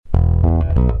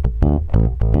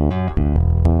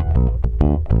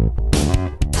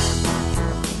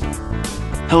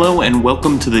Hello and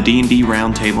welcome to the D&D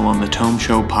Roundtable on the Tome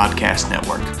Show Podcast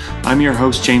Network. I'm your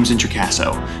host, James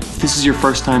Introcaso. If this is your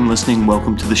first time listening,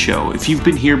 welcome to the show. If you've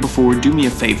been here before, do me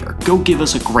a favor. Go give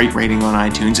us a great rating on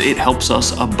iTunes. It helps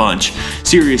us a bunch.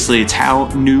 Seriously, it's how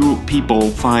new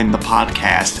people find the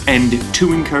podcast. And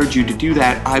to encourage you to do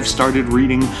that, I've started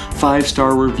reading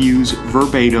 5-star reviews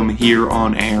verbatim here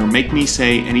on air. Make me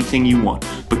say anything you want,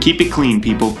 but keep it clean,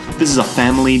 people. This is a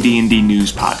family D&D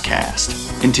news podcast.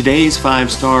 And today's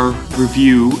 5-star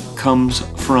review comes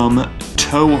from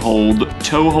Toehold.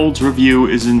 Toehold's review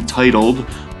is entitled,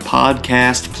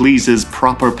 Podcast Pleases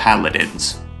Proper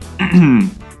Paladins.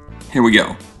 Here we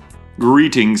go.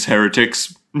 Greetings,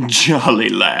 heretics. Jolly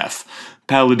laugh.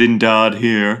 Paladin Dodd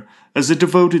here. As a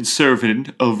devoted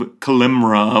servant of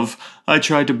Kalimrov, I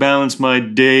try to balance my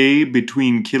day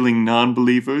between killing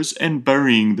non-believers and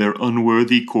burying their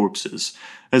unworthy corpses.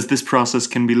 As this process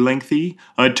can be lengthy,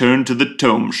 I turn to the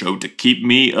Tome Show to keep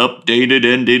me updated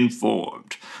and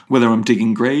informed. Whether I'm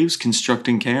digging graves,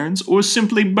 constructing cairns, or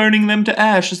simply burning them to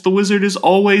ash as the wizard is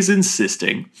always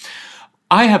insisting,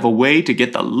 I have a way to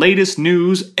get the latest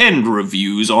news and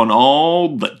reviews on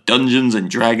all the Dungeons &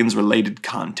 Dragons related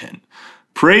content.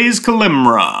 Praise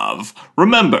Kalimrov!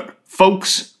 Remember,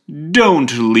 folks,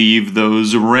 don't leave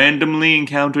those randomly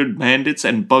encountered bandits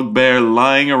and bugbear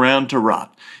lying around to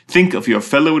rot. Think of your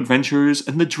fellow adventurers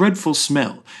and the dreadful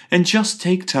smell, and just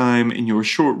take time in your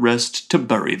short rest to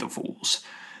bury the fools.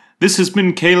 This has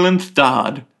been Kalenth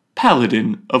Dodd,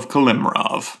 Paladin of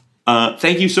Kalimrov.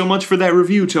 Thank you so much for that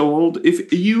review, Toehold.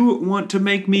 If you want to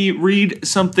make me read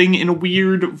something in a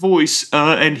weird voice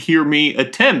and hear me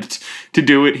attempt to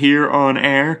do it here on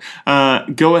air,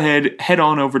 go ahead, head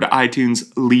on over to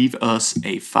iTunes, leave us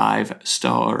a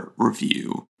 5-star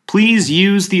review. Please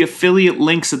use the affiliate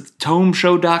links at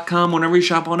tomeshow.com whenever you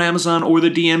shop on Amazon or the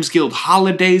DMs Guild.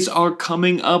 Holidays are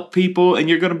coming up, people, and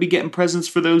you're going to be getting presents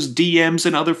for those DMs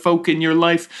and other folk in your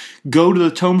life. Go to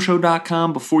the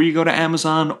tomeshow.com before you go to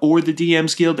Amazon or the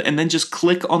DMs Guild, and then just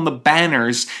click on the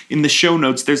banners in the show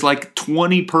notes. There's like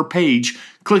 20 per page.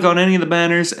 Click on any of the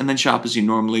banners and then shop as you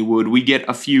normally would. We get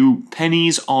a few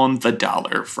pennies on the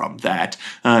dollar from that.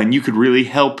 And you could really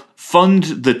help fund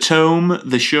the Tome,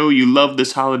 the show you love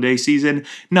this holiday season,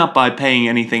 not by paying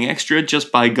anything extra,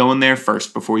 just by going there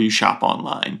first before you shop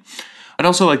online. I'd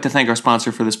also like to thank our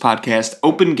sponsor for this podcast,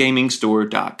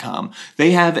 OpenGamingStore.com.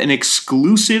 They have an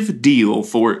exclusive deal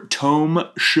for Tome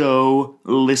Show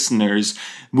listeners,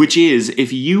 which is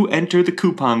if you enter the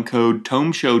coupon code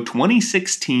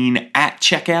TOMESHOW2016 at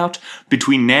checkout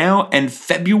between now and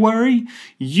February,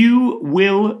 you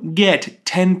will get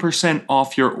 10%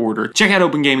 off your order. Check out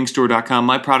OpenGamingStore.com.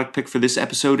 My product pick for this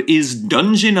episode is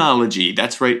Dungeonology.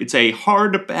 That's right, it's a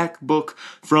hardback book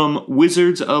from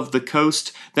Wizards of the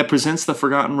Coast that presents the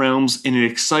Forgotten Realms in an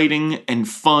exciting and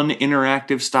fun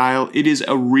interactive style. It is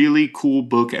a really cool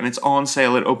book, and it's on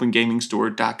sale at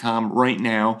OpenGamingStore.com right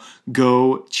now.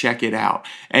 Go check it out.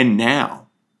 And now,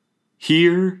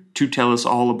 here to tell us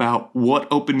all about what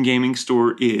Open Gaming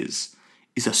Store is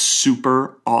a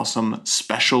super awesome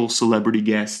special celebrity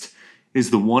guest. It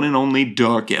is the one and only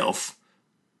Dark Elf,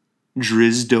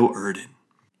 Driz Do'Urden.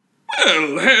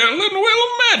 Well, hell and well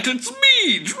met, it's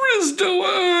me, Driz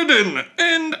Do'Urden,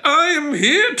 and I am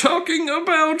here talking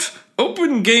about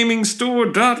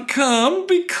OpenGamingStore.com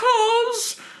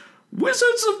because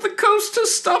Wizards of the Coast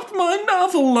has stopped my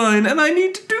novel line, and I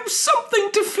need to do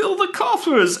something to fill the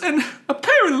coffers, and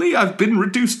apparently I've been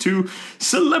reduced to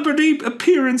celebrity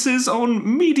appearances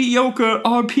on mediocre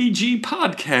RPG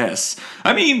podcasts.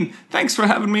 I mean, thanks for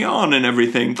having me on and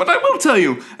everything, but I will tell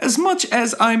you, as much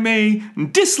as I may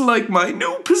dislike my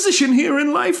new position here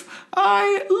in life,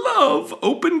 I love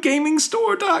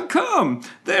OpenGamingStore.com.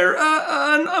 They're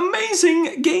an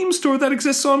amazing game store that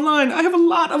exists online. I have a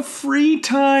lot of free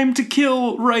time to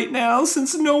kill right now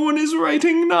since no one is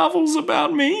writing novels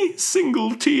about me,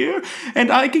 single tier,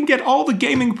 and I can get all the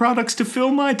gaming products to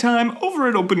fill my time over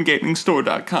at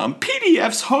OpenGamingStore.com.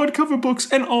 PDFs, hardcover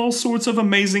books, and all sorts of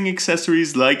amazing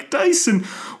accessories like dice and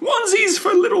onesies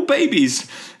for little babies.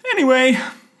 Anyway,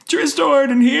 Driz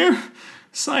Do'Urden here,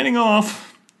 signing off.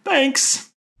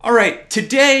 Thanks. All right,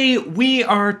 today we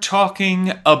are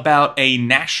talking about a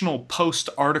National Post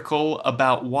article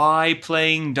about why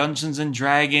playing Dungeons &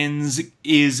 Dragons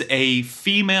is a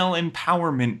female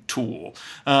empowerment tool.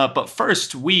 But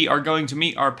first, we are going to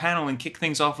meet our panel and kick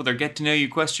things off with our get-to-know-you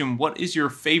question. What is your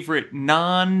favorite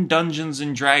non-Dungeons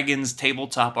 & Dragons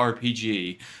tabletop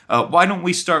RPG? Why don't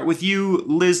we start with you,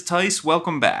 Liz Tice?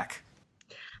 Welcome back.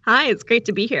 Hi, it's great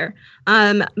to be here.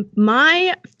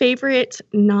 My favorite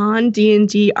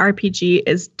non-D&D RPG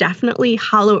is definitely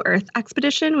Hollow Earth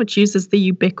Expedition, which uses the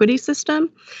Ubiquity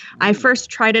system. I first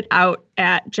tried it out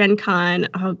at Gen Con,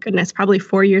 oh goodness, probably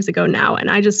 4 years ago now,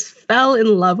 and I just fell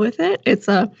in love with it. It's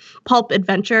a pulp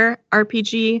adventure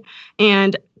RPG,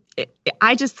 and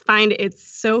I just find it's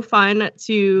so fun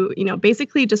to,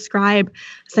 basically describe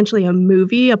essentially a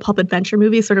movie, a pulp adventure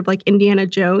movie, sort of like Indiana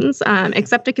Jones,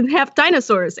 except it can have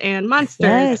dinosaurs and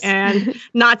monsters and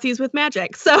Nazis with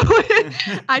magic. So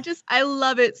I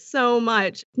love it so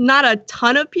much. Not a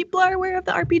ton of people are aware of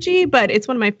the RPG, but it's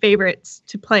one of my favorites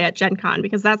to play at Gen Con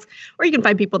because that's where you can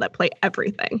find people that play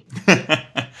everything.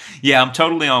 Yeah, I'm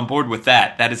totally on board with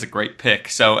that. That is a great pick.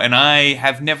 So, and I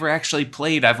have never actually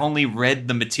played. I've only read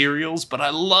the materials, but I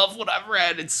love what I've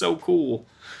read. It's so cool.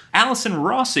 Allison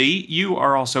Rossi, you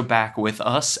are also back with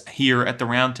us here at the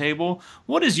Roundtable.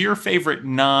 What is your favorite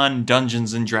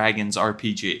non-Dungeons & Dragons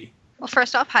RPG? Well,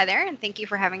 first off, hi there, and thank you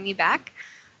for having me back.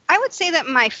 I would say that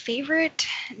my favorite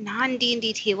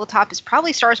non-D&D tabletop is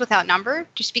probably Stars Without Number,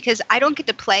 just because I don't get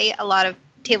to play a lot of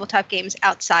tabletop games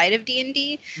outside of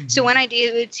D&D. Mm-hmm. So when I do,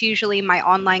 it's usually my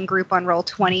online group on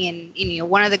Roll20, and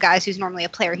one of the guys who's normally a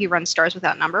player, he runs Stars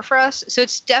Without Number for us. So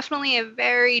it's definitely a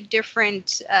very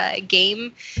different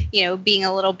game, being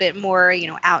a little bit more,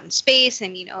 out in space,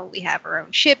 and, we have our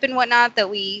own ship and whatnot that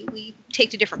we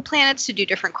take to different planets to do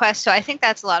different quests. So I think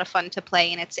that's a lot of fun to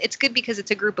play, and it's good because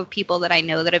it's a group of people that I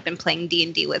know that I've been playing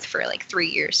D&D with for like 3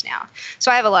 years now.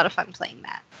 So I have a lot of fun playing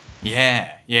that.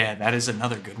 Yeah, that is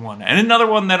another good one. And another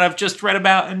one that I've just read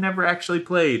about and never actually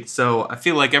played. So I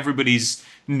feel like everybody's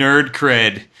nerd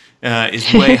cred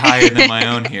is way higher than my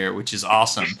own here, which is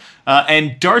awesome.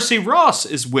 And Darcy Ross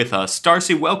is with us.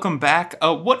 Darcy, welcome back.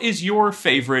 What is your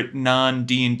favorite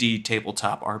non-D&D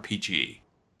tabletop RPG?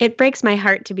 It breaks my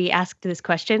heart to be asked this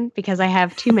question because I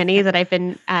have too many that I've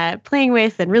been playing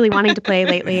with and really wanting to play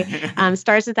lately.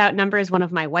 Stars Without Number is one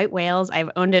of my white whales.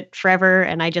 I've owned it forever,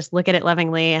 and I just look at it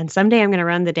lovingly. And someday I'm going to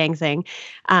run the dang thing.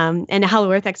 And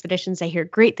Hollow Earth Expeditions, I hear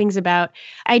great things about.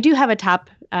 I do have a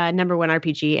top number one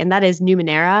RPG, and that is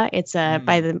Numenera. It's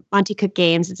by the Monte Cook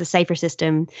Games. It's a cipher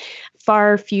system.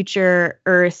 Far future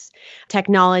Earth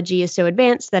technology is so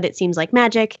advanced that it seems like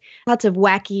magic. Lots of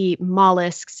wacky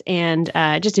mollusks and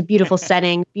just a beautiful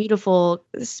setting, beautiful,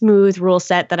 smooth rule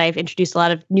set that I've introduced a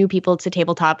lot of new people to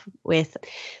tabletop with.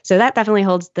 So that definitely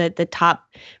holds the top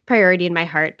priority in my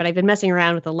heart. But I've been messing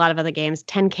around with a lot of other games.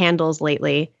 10 Candles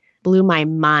lately blew my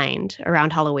mind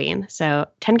around Halloween. So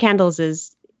 10 Candles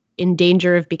is in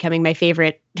danger of becoming my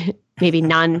favorite, maybe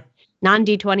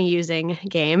non-D20 using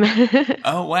game.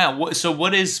 Oh, wow. So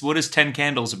what is 10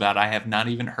 Candles about? I have not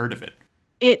even heard of it.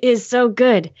 It is so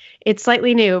good. It's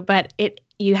slightly new, but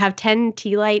you have 10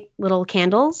 tea light little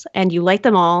candles and you light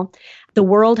them all. The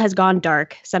world has gone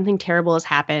dark. Something terrible has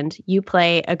happened. You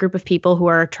play a group of people who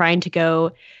are trying to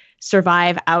go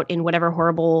survive out in whatever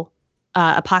horrible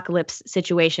apocalypse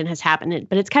situation has happened.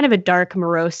 But it's kind of a dark,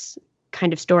 morose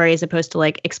kind of story as opposed to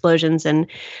like explosions and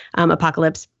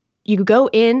apocalypse. You go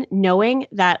in knowing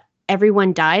that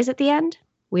everyone dies at the end.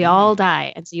 We all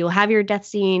die. And so you'll have your death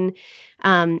scene.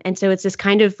 And so it's this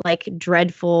kind of like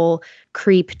dreadful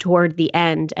creep toward the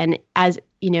end. And as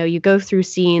you go through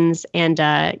scenes and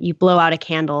you blow out a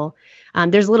candle.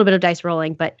 There's a little bit of dice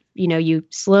rolling, but you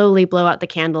slowly blow out the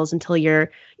candles until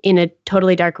you're in a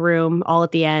totally dark room all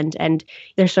at the end. And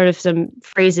there's sort of some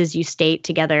phrases you state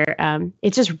together.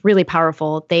 It's just really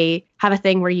powerful. They have a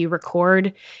thing where you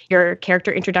record your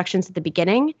character introductions at the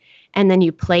beginning and then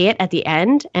you play it at the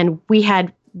end. And we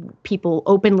had people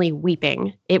openly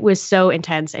weeping. It was so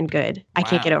intense and good. Wow. I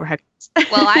can't get over how good it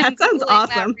is. Well, that sounds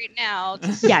awesome. That right now.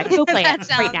 Yeah, go play it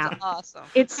right now. Awesome.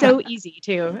 It's so easy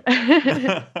too.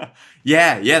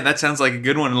 Yeah, that sounds like a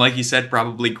good one. And like you said,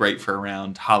 probably great for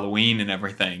around Halloween and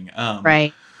everything.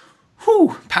 Right.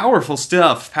 Whew, powerful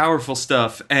stuff.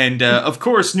 And of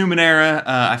course, Numenera,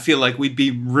 I feel like we'd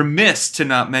be remiss to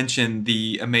not mention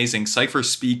the amazing Cypher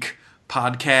Speak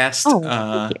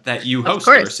podcast that you host,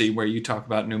 Darcy, where you talk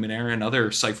about Numenera and other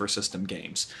Cypher System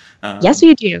games. Yes,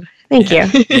 you do. Thank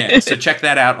you. Yeah, so check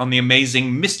that out on the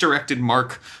amazing Misdirected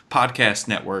Mark podcast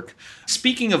network.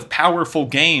 Speaking of powerful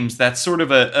games, that's sort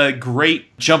of a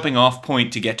great jumping off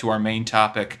point to get to our main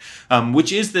topic,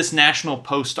 which is this National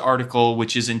Post article,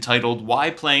 which is entitled, "Why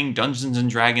Playing Dungeons &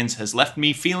 Dragons Has Left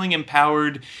Me Feeling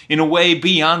Empowered in a Way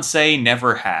Beyonce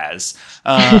Never Has."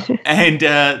 And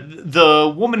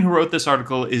the woman who wrote this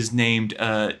article is named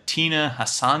Tina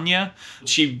Hassania.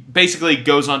 She basically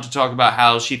goes on to talk about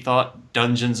how she thought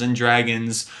Dungeons &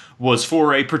 Dragons was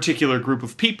for a particular group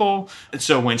of people.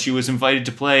 So when she was invited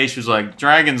to play, she was like,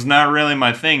 Dragon's not really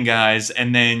my thing, guys.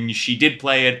 And then she did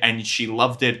play it, and she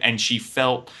loved it, and she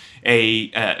felt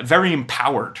very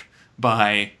empowered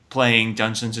by playing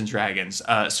Dungeons and Dragons.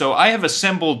 So I have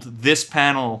assembled this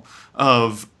panel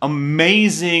of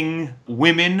amazing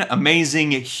women,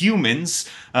 amazing humans,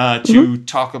 to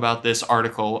talk about this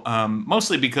article,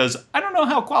 mostly because I don't know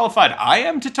how qualified I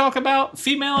am to talk about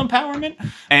female empowerment.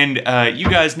 And you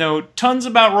guys know tons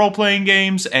about role-playing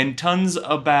games and tons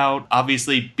about,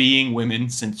 obviously, being women,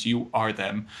 since you are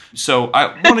them. So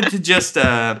I wanted to just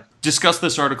discuss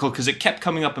this article because it kept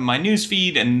coming up in my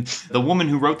newsfeed, and the woman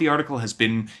who wrote the article has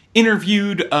been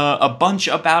interviewed a bunch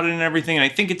about it and everything, and I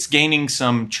think it's gaining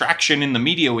some traction in the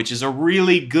media, which is a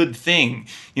really good thing.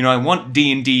 You know, I want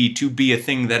D&D to be a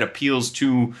thing that appeals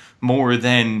to more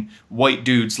than white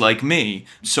dudes like me.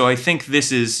 So I think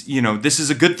this is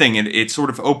a good thing. It sort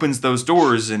of opens those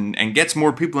doors and gets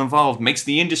more people involved, makes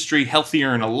the industry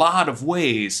healthier in a lot of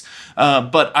ways.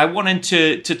 But I wanted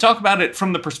to talk about it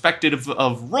from the perspective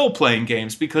of role-playing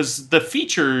games, because the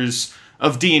features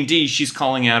of D&D she's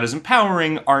calling out as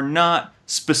empowering are not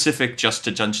specific just to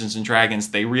Dungeons & Dragons.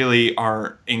 They really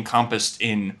are encompassed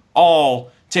in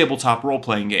all tabletop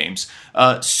role-playing games.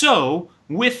 So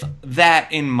with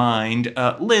that in mind,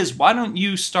 Liz, why don't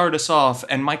you start us off?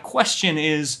 And my question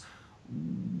is,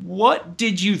 what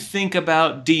did you think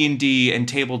about D&D and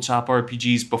tabletop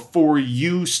RPGs before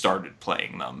you started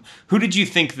playing them? Who did you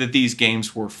think that these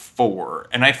games were for?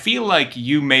 And I feel like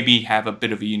you maybe have a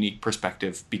bit of a unique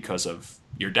perspective because of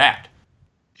your dad.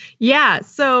 Yeah,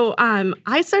 so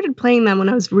I started playing them when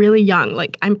I was really young,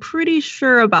 like I'm pretty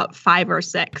sure about 5 or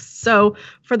 6. So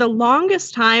for the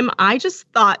longest time, I just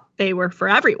thought they were for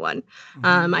everyone.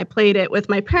 I played it with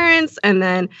my parents, and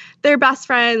then their best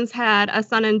friends had a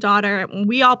son and daughter.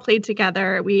 We all played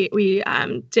together. We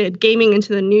did gaming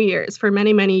into the New Year's for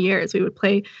many, many years. We would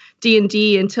play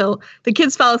D&D until the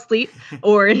kids fell asleep,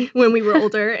 or when we were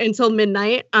older, until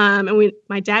midnight. And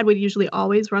my dad would usually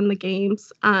always run the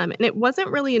games. And it wasn't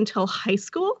really until high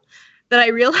school that I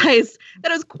realized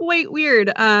that it was quite weird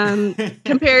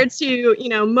compared to,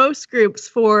 most groups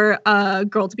for a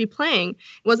girl to be playing.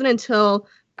 It wasn't until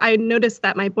I noticed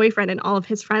that my boyfriend and all of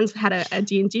his friends had a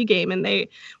D&D game, and they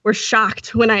were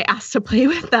shocked when I asked to play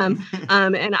with them.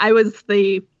 And I was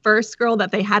the first girl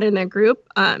that they had in their group.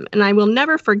 And I will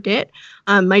never forget,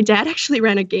 my dad actually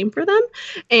ran a game for them,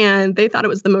 and they thought it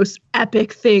was the most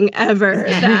epic thing ever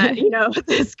that,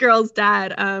 this girl's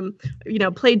dad,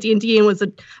 played D&D and was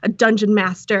a dungeon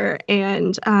master.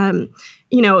 And,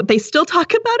 they still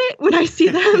talk about it when I see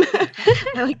them.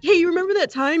 They're like, hey, you remember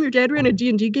that time your dad ran a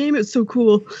D&D game? It was so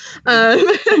cool. And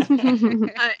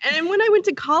when I went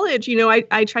to college,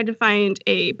 I tried to find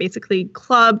a basically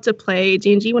club to play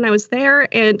D&D when I was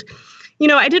there. And,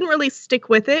 I didn't really stick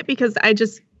with it because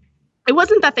it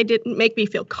wasn't that they didn't make me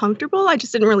feel comfortable. I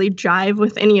just didn't really jive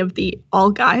with any of the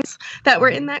all guys that were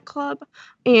in that club.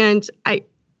 And I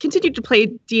continued to play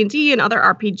D&D and other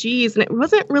RPGs. And it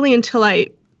wasn't really until I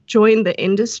joined the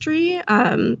industry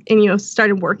and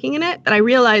started working in it that I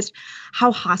realized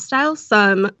how hostile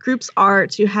some groups are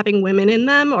to having women in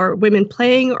them, or women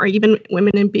playing, or even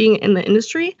women in being in the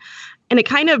industry. And it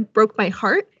kind of broke my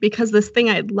heart, because this thing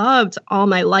I'd loved all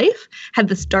my life had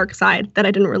this dark side that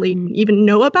I didn't really even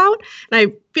know about. And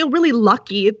I feel really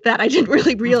lucky that I didn't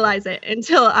really realize it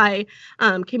until I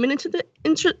came into the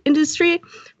industry.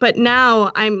 But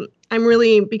now I'm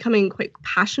really becoming quite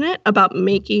passionate about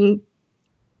making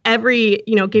every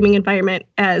gaming environment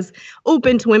as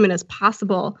open to women as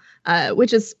possible,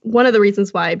 which is one of the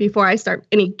reasons why before I start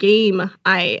any game,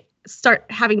 I start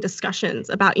having discussions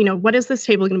about, what is this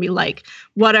table going to be like?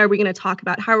 What are we going to talk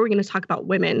about? How are we going to talk about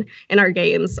women in our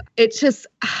games? It's just,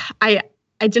 I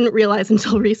didn't realize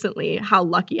until recently how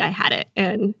lucky I had it,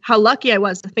 and how lucky I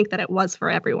was to think that it was for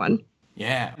everyone.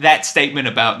 Yeah, that statement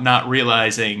about not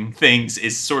realizing things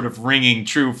is sort of ringing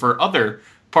true for other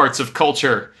parts of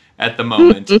culture at the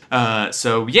moment.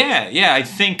 So I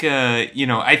think,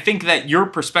 I think that your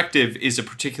perspective is a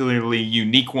particularly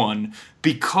unique one,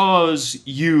 because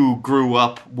you grew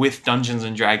up with Dungeons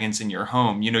and Dragons in your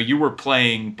home. You were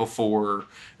playing before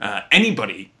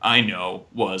anybody I know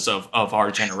was of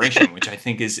our generation, which I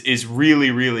think is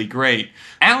really, really great.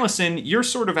 Allison, you're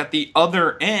sort of at the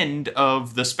other end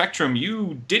of the spectrum.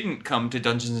 You didn't come to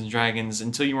Dungeons and Dragons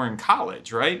until you were in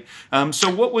college, right? So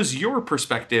what was your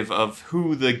perspective of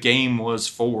who the game was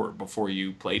for before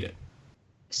you played it?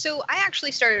 So I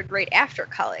actually started right after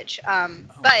college.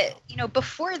 But,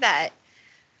 before that,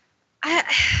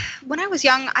 when I was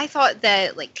young, I thought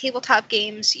that tabletop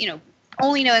games,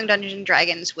 only knowing Dungeons and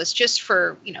Dragons was just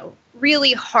for,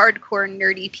 really hardcore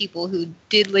nerdy people who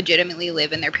did legitimately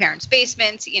live in their parents'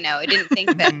 basements. I didn't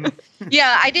think that.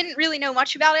 Yeah, I didn't really know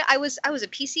much about it. I was a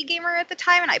PC gamer at the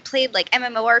time, and I played like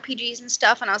MMORPGs and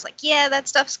stuff. And I was like, yeah, that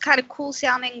stuff's kind of cool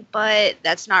sounding, but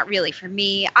that's not really for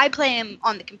me. I play them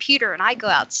on the computer, and I go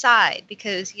outside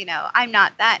because I'm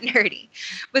not that nerdy.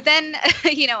 But then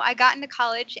I got into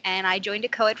college, and I joined a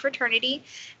co-ed fraternity.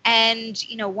 And,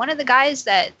 one of the guys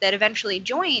that eventually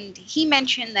joined, he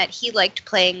mentioned that he liked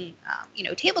playing,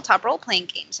 tabletop role-playing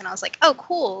games. And I was like, oh,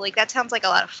 cool. Like, that sounds like a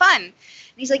lot of fun. And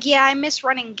he's like, yeah, I miss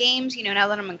running games. Now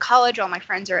that I'm in college, all my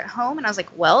friends are at home. And I was like,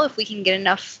 well, if we can get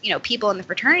enough, people in the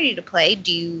fraternity to play,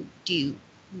 do you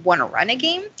want to run a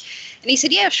game? And he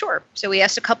said, yeah, sure. So we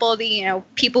asked a couple of the,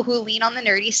 people who lean on the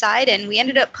nerdy side, and we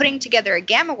ended up putting together a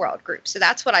Gamma World group. So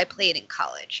that's what I played in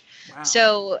college. Wow.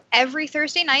 So every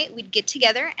Thursday night we'd get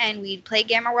together and we'd play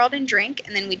Gamma World and drink,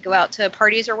 and then we'd go out to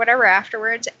parties or whatever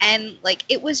afterwards. And like,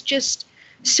 it was just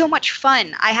so much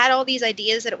fun. I had all these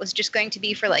ideas that it was just going to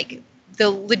be for like the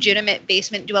legitimate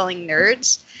basement dwelling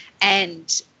nerds.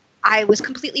 And I was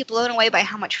completely blown away by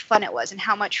how much fun it was and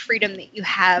how much freedom that you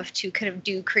have to kind of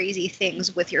do crazy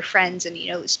things with your friends and,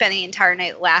 spend the entire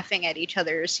night laughing at each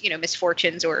other's,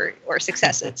 misfortunes or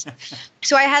successes.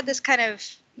 So I had this kind of,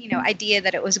 idea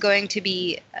that it was going to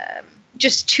be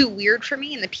just too weird for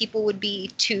me and the people would be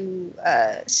too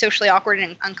socially awkward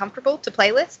and uncomfortable to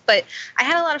play with. But I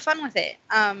had a lot of fun with it.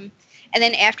 And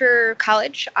then after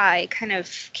college, I kind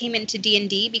of came into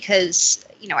D&D because,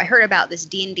 I heard about this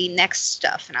D&D Next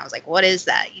stuff, and I was like, what is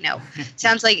that? It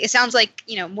sounds like,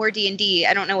 more D&D.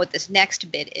 I don't know what this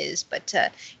next bit is, but,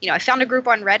 I found a group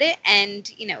on Reddit, and,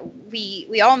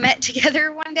 we all met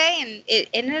together one day, and it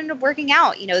ended up working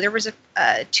out. There was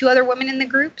 2 other women in the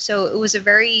group, so it was a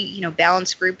very,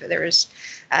 balanced group. There was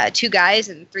 2 guys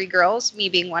and 3 girls, me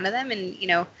being one of them,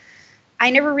 and, I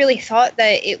never really thought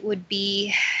that it would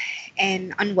be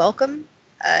an unwelcome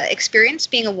experience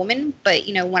being a woman. But,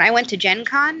 when I went to Gen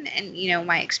Con and,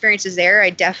 my experiences there, I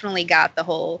definitely got the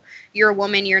whole, you're a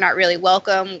woman, you're not really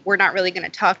welcome. We're not really going to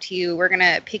talk to you. We're going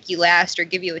to pick you last or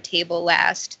give you a table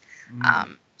last.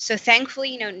 So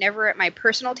thankfully, never at my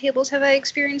personal tables have I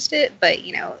experienced it. But,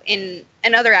 in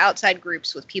other outside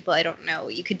groups with people I don't know,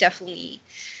 you could definitely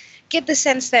get the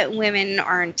sense that women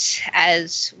aren't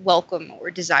as welcome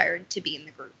or desired to be in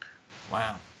the group.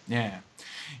 Wow. Yeah.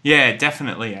 Yeah,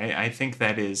 definitely. I think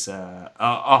that is a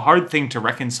hard thing to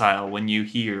reconcile when you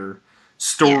hear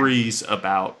stories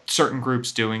about certain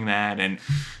groups doing that and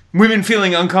women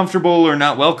feeling uncomfortable or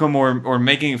not welcome or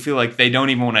making it feel like they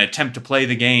don't even want to attempt to play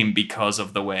the game because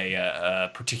of the way a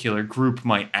particular group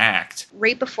might act.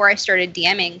 Right before I started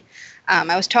DMing,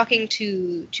 I was talking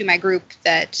to my group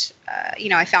that,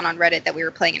 I found on Reddit that we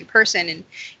were playing in person. And,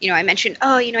 I mentioned,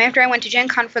 after I went to Gen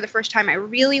Con for the first time, I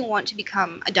really want to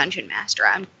become a dungeon master.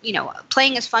 I'm,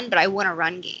 playing is fun, but I want to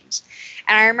run games.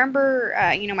 And I remember,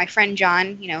 my friend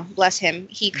John, bless him,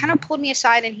 he kind of pulled me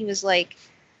aside and he was like,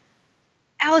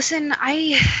 Allison,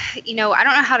 I don't know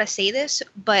how to say this,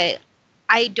 but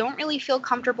I don't really feel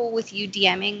comfortable with you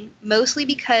DMing, mostly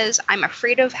because I'm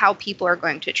afraid of how people are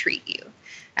going to treat you.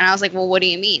 And I was like, well, what do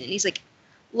you mean? And he's like,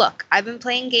 look, I've been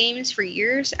playing games for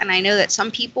years, and I know that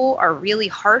some people are really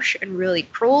harsh and really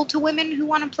cruel to women who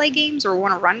want to play games or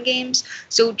want to run games.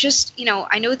 So just,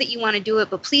 I know that you want to do it,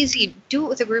 but please you do it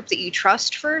with a group that you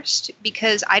trust first,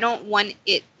 because I don't want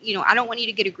it, I don't want you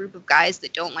to get a group of guys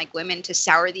that don't like women to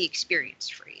sour the experience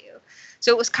for you.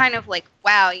 So it was kind of like,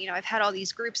 wow, I've had all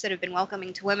these groups that have been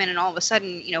welcoming to women, and all of a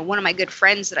sudden, one of my good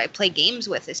friends that I play games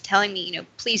with is telling me,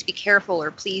 please be careful,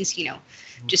 or please,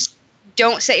 just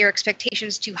don't set your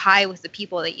expectations too high with the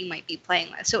people that you might be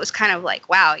playing with. So it was kind of like,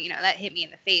 wow, that hit me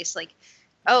in the face. Like,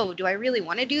 oh, do I really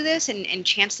want to do this? And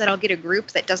chance that I'll get a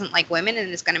group that doesn't like women and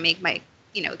is going to make my,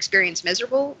 experience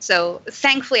miserable. So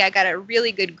thankfully I got a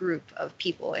really good group of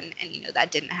people and that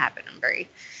didn't happen. I'm very,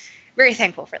 very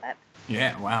thankful for that.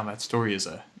 Yeah, wow, that story is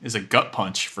a gut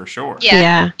punch for sure.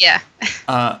 Yeah.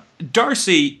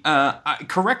 Darcy,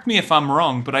 correct me if I'm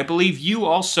wrong, but I believe you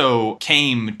also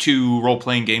came to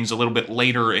role-playing games a little bit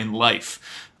later in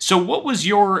life. So what was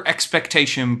your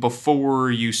expectation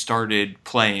before you started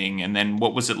playing, and then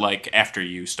what was it like after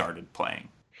you started playing?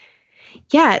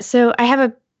 Yeah, so I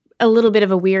have a little bit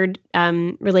of a weird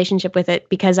relationship with it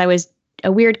because I was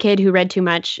a weird kid who read too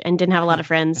much and didn't have a lot of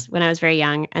friends when I was very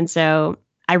young. And so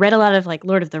I read a lot of like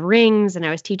Lord of the Rings, and I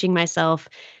was teaching myself,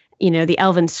 the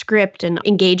Elven script and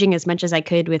engaging as much as I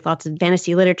could with lots of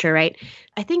fantasy literature, right?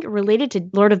 I think related to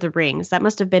Lord of the Rings, that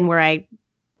must have been where I,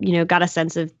 got a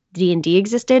sense of D&D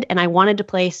existed, and I wanted to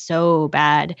play so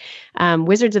bad.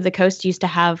 Wizards of the Coast used to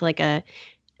have like a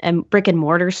brick and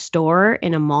mortar store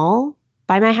in a mall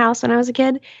by my house when I was a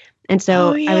kid. And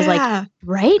so I was like,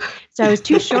 right? So I was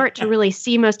too short to really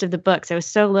see most of the books. I was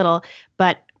so little,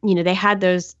 but they had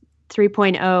those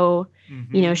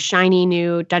 3.0, shiny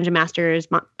new Dungeon Master's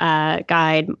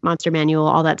guide, Monster Manual,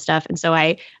 all that stuff. And so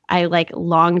I like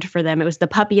longed for them. It was the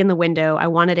puppy in the window. I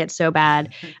wanted it so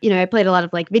bad. I played a lot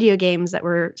of like video games that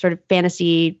were sort of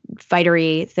fantasy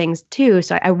fightery things too.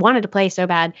 So I wanted to play so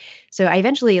bad. So I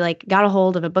eventually like got a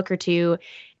hold of a book or two.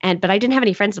 But I didn't have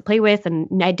any friends to play with, and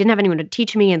I didn't have anyone to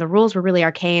teach me, and the rules were really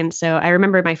arcane. So I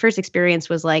remember my first experience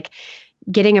was like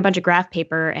getting a bunch of graph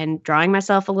paper and drawing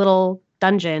myself a little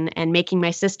dungeon and making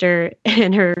my sister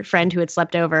and her friend who had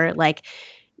slept over like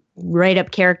write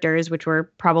up characters, which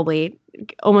were probably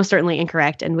almost certainly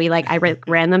incorrect. And I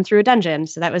ran them through a dungeon.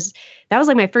 So that was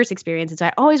like my first experience. And so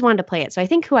I always wanted to play it. So I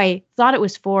think who I thought it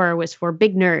was for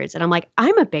big nerds. And I'm like,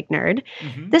 I'm a big nerd.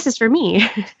 This is for me.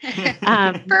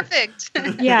 Perfect.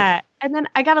 Yeah. And then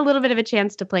I got a little bit of a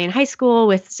chance to play in high school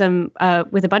with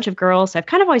with a bunch of girls. So I've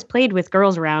kind of always played with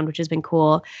girls around, which has been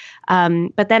cool.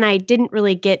 But then I didn't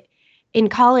really get in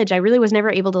college. I really was never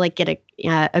able to like get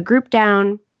a group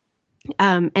down.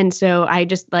 And so I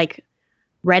just like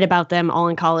read about them all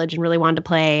in college and really wanted to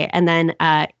play. And then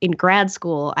in grad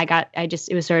school,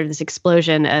 it was sort of this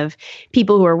explosion of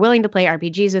people who were willing to play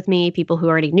RPGs with me, people who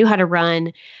already knew how to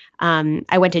run.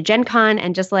 I went to Gen Con,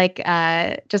 and just like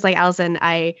Allison,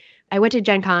 I went to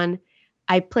Gen Con.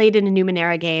 I played in a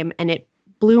Numenera game, and it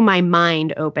blew my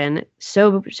mind open.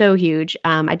 So huge.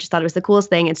 I just thought it was the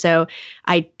coolest thing. And so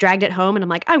I dragged it home, and I'm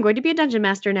like, I'm going to be a dungeon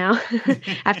master now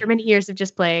after many years of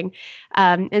just playing.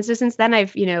 And so since then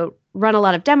I've, run a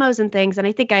lot of demos and things. And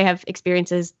I think I have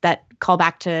experiences that call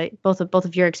back to both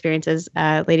of your experiences,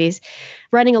 ladies,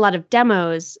 running a lot of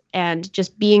demos and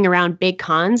just being around big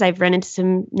cons. I've run into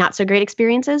some not so great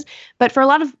experiences, but for a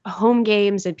lot of home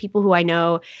games and people who I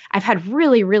know, I've had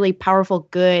really, really powerful,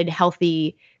 good,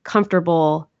 healthy,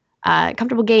 comfortable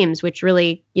games, which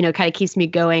really, kind of keeps me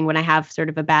going when I have sort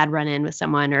of a bad run-in with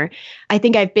someone. Or I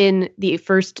think I've been the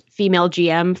first female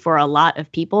GM for a lot of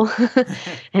people.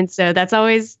 And so that's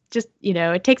always just,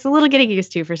 it takes a little getting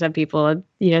used to for some people.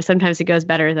 And, sometimes it goes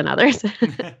better than others.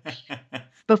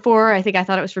 Before, I think I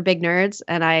thought it was for big nerds,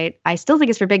 and I still think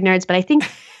it's for big nerds. But I think,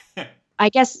 I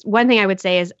guess one thing I would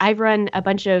say is I've run a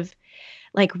bunch of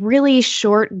like really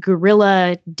short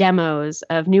guerrilla demos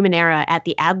of Numenera at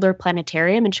the Adler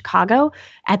Planetarium in Chicago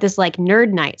at this like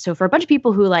nerd night. So for a bunch of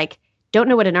people who like don't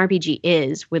know what an RPG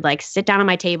is, would like sit down on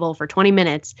my table for 20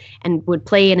 minutes and would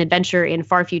play an adventure in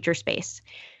far future space.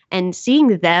 And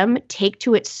seeing them take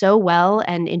to it so well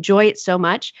and enjoy it so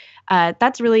much,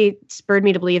 that's really spurred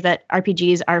me to believe that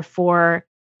RPGs are for,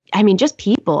 just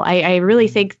people. I really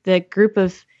think the group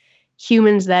of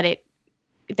humans that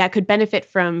could benefit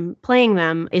from playing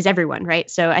them is everyone,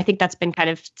 right? So I think that's been kind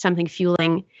of something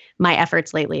fueling my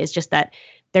efforts lately, is just that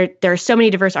there are so many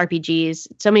diverse RPGs,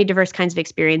 so many diverse kinds of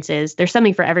experiences. There's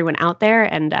something for everyone out there.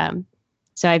 And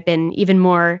so I've been even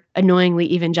more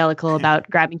annoyingly evangelical about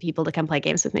grabbing people to come play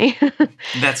games with me.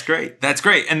 That's great.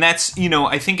 And that's,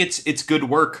 I think it's good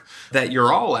work that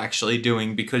you're all actually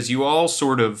doing, because you all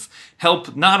sort of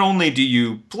help. Not only do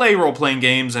you play role-playing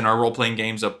games and are role-playing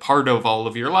games a part of all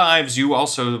of your lives, you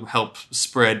also help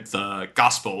spread the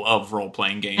gospel of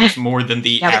role-playing games more than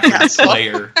the average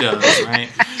player does, right?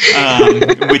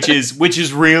 Which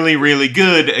is really, really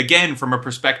good, again, from a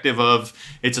perspective of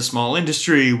it's a small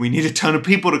industry. We need a ton of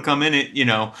people to come in it,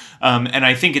 and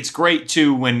I think it's great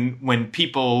too when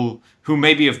people who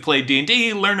maybe have played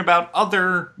D&D learn about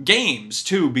other games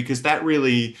too, because that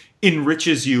really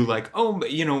enriches you. Like,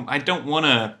 I don't want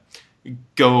to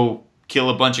go kill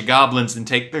a bunch of goblins and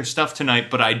take their stuff tonight,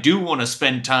 but I do want to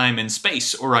spend time in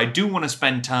space, or I do want to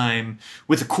spend time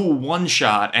with a cool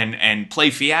one-shot and play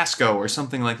Fiasco or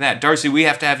something like that. Darcy, we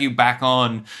have to have you back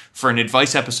on for an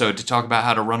advice episode to talk about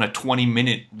how to run a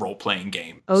 20-minute role-playing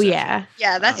game. Oh, yeah.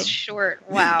 Yeah, that's short.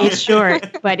 Wow. It's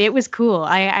short, but it was cool.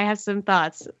 I have some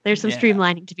thoughts. There's some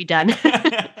streamlining to be done.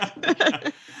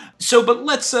 So, but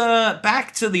let's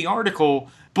back to the article.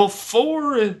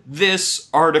 Before this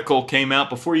article came out,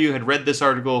 before you had read this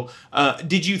article,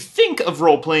 did you think of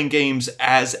role-playing games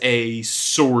as a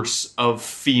source of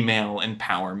female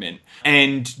empowerment?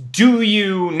 And do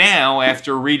you now,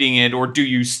 after reading it, or do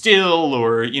you still,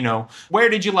 or, where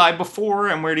did you lie before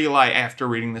and where do you lie after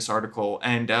reading this article?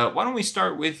 And why don't we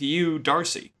start with you,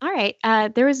 Darcy? All right.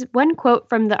 There was one quote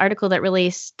from the article that really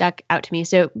stuck out to me.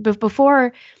 So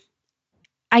before,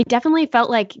 I definitely felt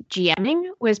like GMing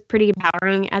was pretty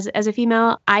empowering as a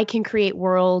female. I can create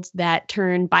worlds that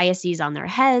turn biases on their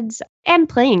heads. And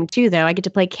playing too, though. I get to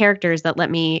play characters that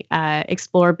let me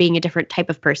explore being a different type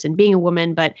of person, being a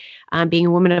woman, but being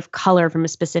a woman of color from a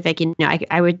specific,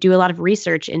 I would do a lot of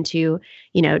research into,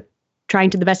 trying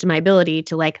to the best of my ability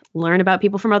to like learn about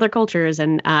people from other cultures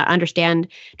and understand,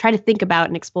 try to think about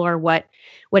and explore what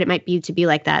it might be to be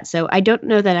like that. So I don't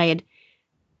know that I had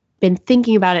been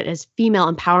thinking about it as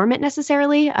female empowerment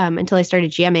necessarily until I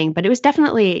started GMing, but it was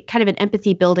definitely kind of an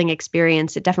empathy building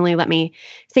experience. It definitely let me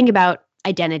think about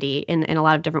identity in a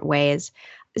lot of different ways.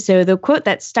 So the quote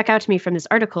that stuck out to me from this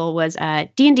article was,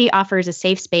 D&D offers a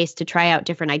safe space to try out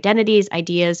different identities,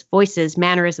 ideas, voices,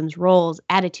 mannerisms, roles,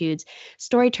 attitudes,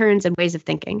 story turns, and ways of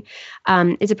thinking.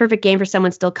 It's a perfect game for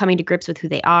someone still coming to grips with who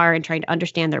they are and trying to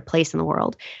understand their place in the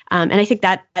world. And I think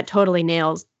that totally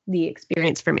nails the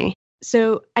experience for me.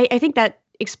 So I think that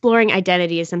exploring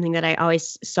identity is something that I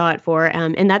always saw it for.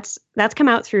 And that's come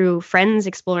out through friends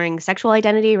exploring sexual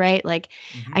identity, right? Like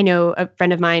I know a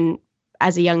friend of mine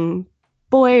as a young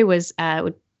boy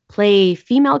would play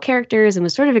female characters and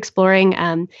was sort of exploring,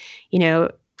 kind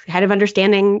of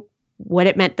understanding what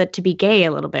it meant to be gay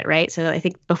a little bit, right? So I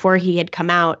think before he had come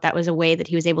out, that was a way that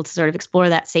he was able to sort of explore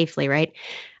that safely, right?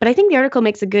 But I think the article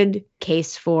makes a good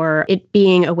case for it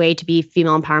being a way to be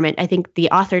female empowerment. I think the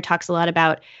author talks a lot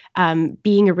about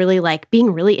being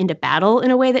really into battle in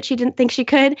a way that she didn't think she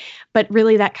could, but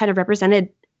really that kind of represented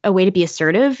a way to be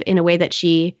assertive in a way that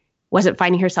she wasn't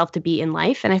finding herself to be in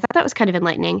life. And I thought that was kind of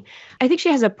enlightening. I think she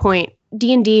has a point.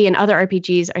 D&D and other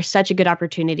RPGs are such a good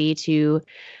opportunity to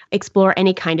explore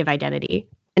any kind of identity.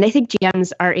 And I think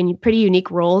GMs are in pretty unique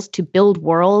roles to build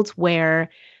worlds where,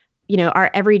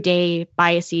 our everyday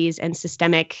biases and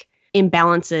systemic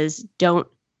imbalances don't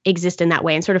exist in that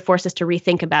way and sort of force us to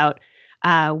rethink about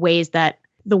ways that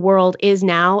the world is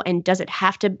now. And does it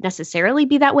have to necessarily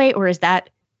be that way? Or is that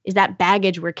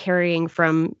baggage we're carrying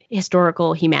from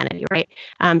historical humanity, right?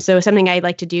 So something I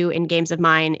like to do in games of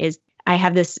mine is I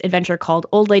have this adventure called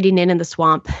Old Lady Nin in the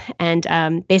Swamp.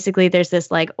 And basically there's this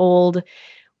like old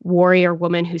warrior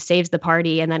woman who saves the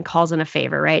party and then calls in a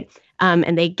favor, right?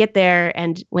 And they get there,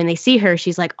 and when they see her,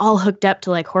 she's like all hooked up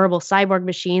to like horrible cyborg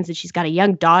machines, and she's got a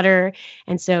young daughter.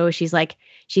 And so she's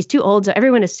too old. So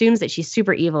everyone assumes that she's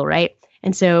super evil, right?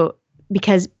 And so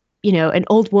because, an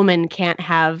old woman can't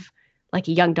have like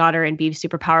a young daughter and be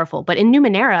super powerful. But in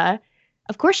Numenera,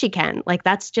 of course she can. Like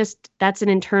that's an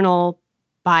internal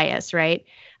bias, right?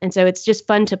 And so it's just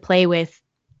fun to play with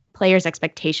players'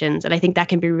 expectations. And I think that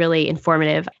can be really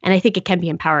informative. And I think it can be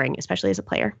empowering, especially as a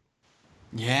player.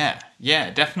 Yeah,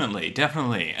 definitely.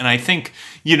 And I think,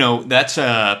 that's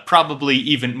probably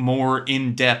even more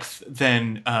in depth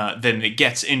than it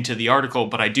gets into the article.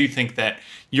 But I do think that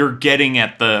you're getting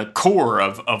at the core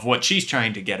of what she's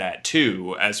trying to get at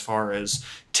too, as far as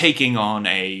taking on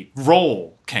a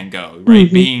role can go,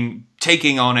 right? Mm-hmm.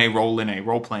 Taking on a role in a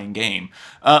role-playing game.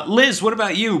 Liz, what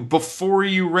about you? Before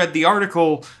you read the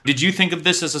article, did you think of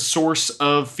this as a source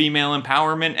of female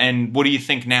empowerment? And what do you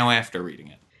think now after reading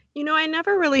it? I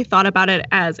never really thought about it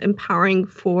as empowering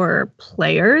for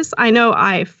players. I know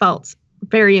I felt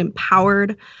very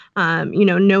empowered,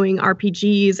 knowing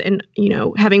RPGs and,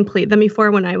 having played them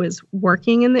before when I was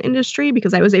working in the industry,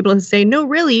 because I was able to say, no,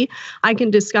 really, I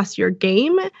can discuss your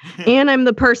game and I'm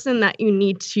the person that you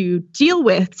need to deal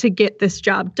with to get this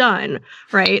job done,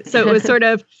 right? So it was sort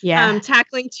of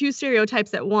tackling two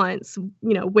stereotypes at once,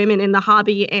 women in the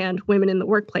hobby and women in the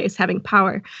workplace having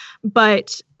power.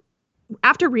 But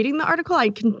after reading the article, I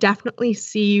can definitely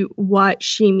see what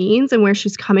she means and where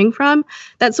she's coming from.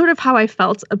 That's sort of how I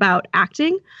felt about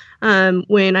acting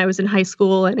when I was in high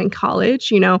school and in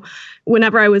college.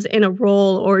 Whenever I was in a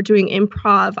role or doing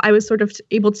improv, I was sort of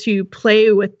able to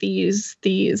play with these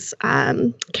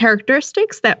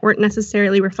characteristics that weren't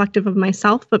necessarily reflective of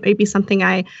myself, but maybe something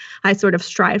I sort of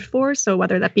strived for. So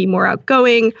whether that be more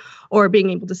outgoing or being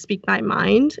able to speak my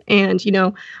mind. And,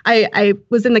 I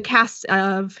was in the cast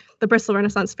of the Bristol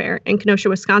Renaissance Fair in Kenosha,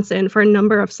 Wisconsin for a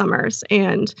number of summers.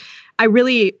 And I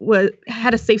really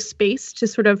had a safe space to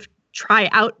sort of try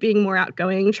out being more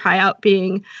outgoing, try out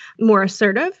being more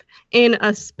assertive in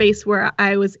a space where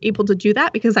I was able to do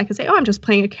that because I could say, oh, I'm just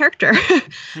playing a character.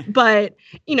 But,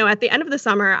 at the end of the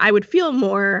summer, I would feel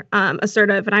more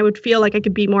assertive and I would feel like I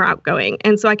could be more outgoing.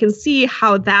 And so I can see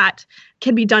how that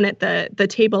can be done at the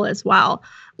table as well.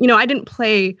 I didn't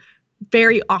play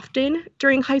very often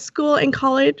during high school and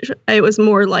college. It was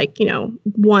more like,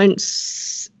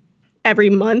 once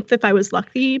every month if I was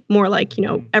lucky, more like,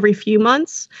 every few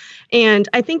months. And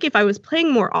I think if I was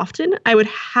playing more often, I would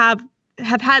have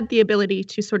had the ability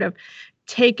to sort of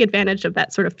take advantage of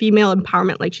that sort of female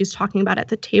empowerment like she's talking about at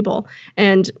the table.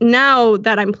 And now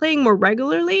that I'm playing more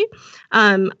regularly,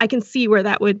 I can see where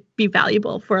that would be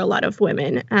valuable for a lot of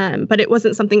women. But it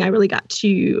wasn't something I really got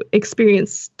to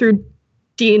experience through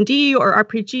D&D or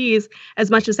RPGs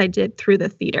as much as I did through the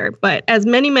theater. But as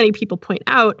many, many people point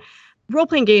out,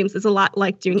 role-playing games is a lot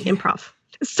like doing improv.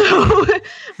 So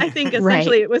I think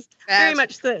essentially it was very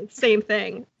much the same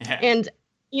thing. Yeah. And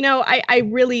I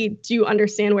really do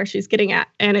understand where she's getting at.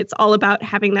 And it's all about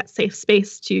having that safe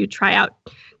space to try out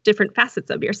different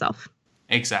facets of yourself.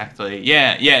 Exactly.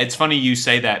 Yeah. It's funny you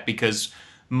say that, because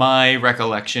my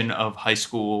recollection of high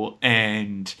school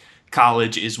and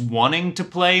college is wanting to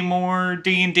play more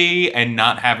D&D and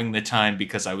not having the time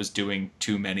because I was doing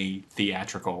too many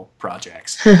theatrical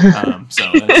projects. So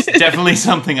that's definitely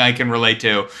something I can relate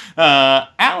to.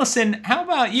 Allison, how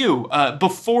about you?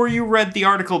 Before you read the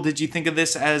article, did you think of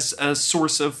this as a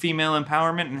source of female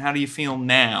empowerment, and how do you feel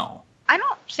now? I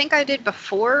don't think I did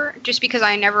before, just because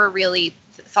I never really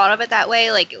thought of it that way.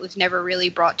 Like, it was never really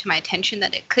brought to my attention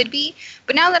that it could be.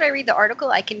 But now that I read the article,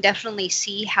 I can definitely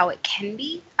see how it can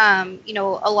be.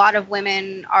 A lot of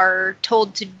women are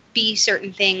told to be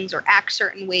certain things or act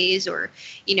certain ways, or,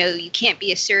 you can't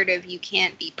be assertive, you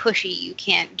can't be pushy, you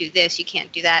can't do this, you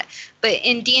can't do that. But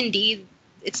in D&D,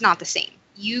 it's not the same.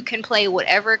 You can play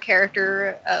whatever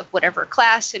character of whatever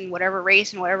class and whatever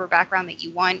race and whatever background that you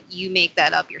want. You make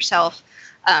that up yourself.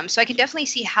 So I can definitely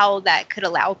see how that could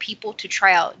allow people to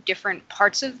try out different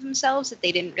parts of themselves that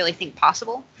they didn't really think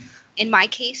possible. In my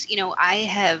case, I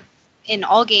have, in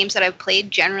all games that I've played,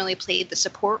 generally played the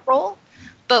support role.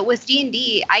 But with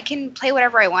D&D, I can play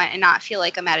whatever I want and not feel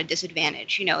like I'm at a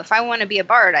disadvantage. If I want to be a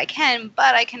bard, I can,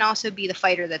 but I can also be the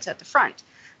fighter that's at the front.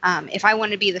 If I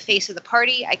want to be the face of the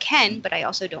party, I can, but I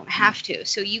also don't have to.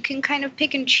 So you can kind of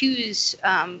pick and choose,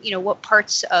 what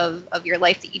parts of your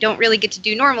life that you don't really get to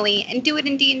do normally, and do it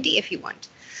in D&D if you want.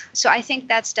 So I think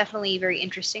that's definitely very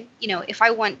interesting. If I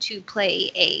want to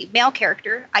play a male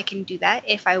character, I can do that.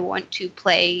 If I want to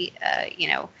play,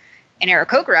 an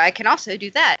Aarakocra, I can also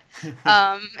do that.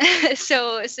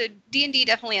 So D&D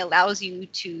definitely allows you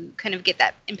to kind of get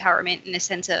that empowerment in the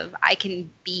sense of I can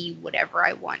be whatever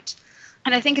I want.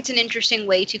 And I think it's an interesting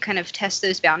way to kind of test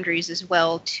those boundaries as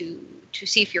well, to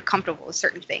see if you're comfortable with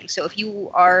certain things. So if you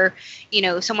are,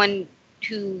 someone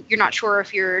who you're not sure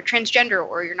if you're transgender,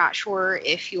 or you're not sure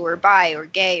if you're bi or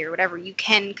gay or whatever, you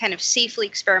can kind of safely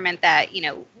experiment that,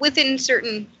 within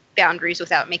certain boundaries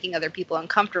without making other people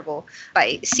uncomfortable,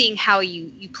 by seeing how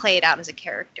you play it out as a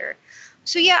character.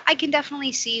 So yeah, I can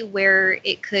definitely see where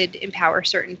it could empower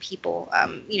certain people,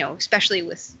 especially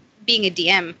with being a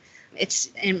DM.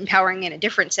 It's empowering in a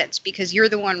different sense, because you're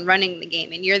the one running the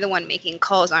game and you're the one making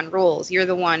calls on rolls. You're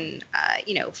the one,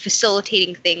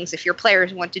 facilitating things. If your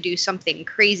players want to do something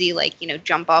crazy, like,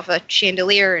 jump off a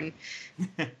chandelier and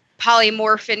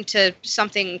polymorph into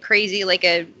something crazy like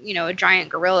a giant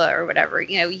gorilla or whatever,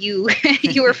 you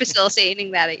are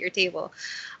facilitating that at your table.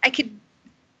 I could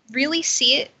really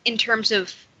see it in terms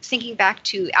of thinking back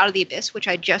to Out of the Abyss, which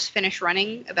I just finished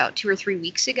running about 2 or 3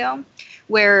 weeks ago,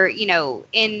 where,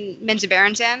 in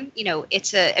Menzoberranzan,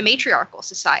 it's a matriarchal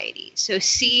society. So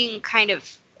seeing kind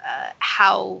of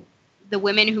how the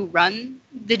women who run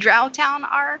the drow town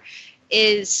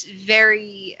is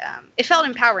very, it felt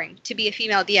empowering to be a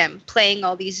female DM, playing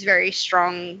all these very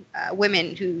strong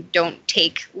women who don't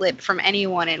take lip from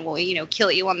anyone and will,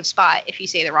 kill you on the spot if you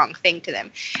say the wrong thing to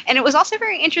them. And it was also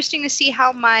very interesting to see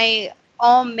how my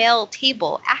all-male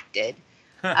table acted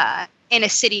in a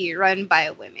city run by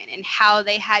a woman, and how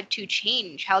they had to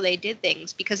change how they did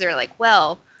things, because they're like,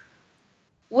 well,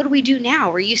 what do we do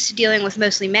now? We're used to dealing with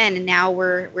mostly men, and now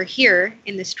we're here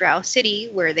in this drow city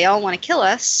where they all want to kill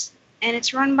us, and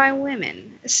it's run by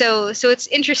women. So it's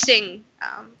interesting,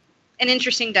 an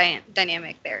interesting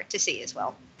dynamic there to see as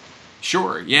well.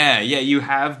 Sure. Yeah. You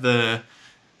have the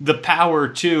power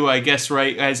too, I guess,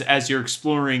 right? As you're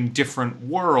exploring different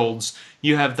worlds,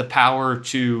 you have the power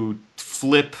to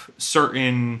flip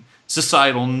certain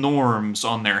societal norms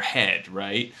on their head,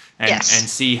 right? And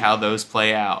see how those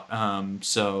play out.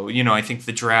 So, I think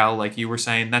the drow, like you were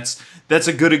saying, that's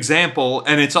a good example.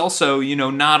 And it's also,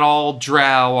 not all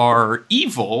drow are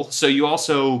evil. So you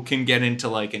also can get into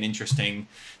like an interesting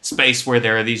space where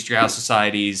there are these drow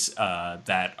societies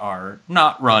that are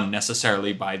not run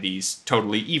necessarily by these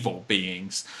totally evil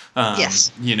beings.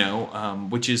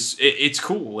 Which is, it's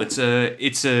cool. It's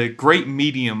a great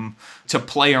medium to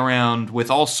play around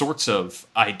with all sorts of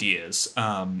ideas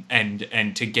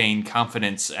and to gain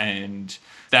confidence, and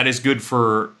that is good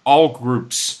for all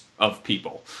groups of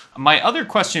people. My other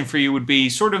question for you would be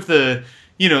sort of the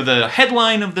the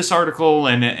headline of this article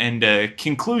and a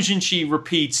conclusion she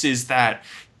repeats is that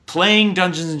playing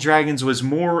Dungeons and Dragons was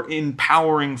more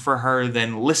empowering for her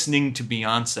than listening to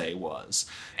Beyonce was.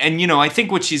 And, I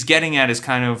think what she's getting at is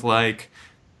kind of like,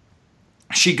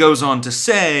 she goes on to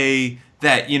say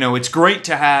that, it's great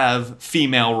to have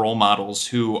female role models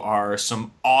who are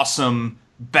some awesome,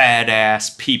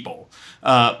 badass people.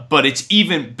 But it's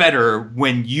even better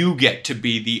when you get to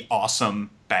be the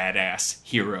awesome, badass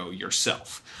hero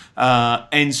yourself.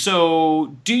 And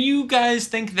so, do you guys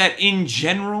think that in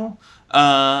general,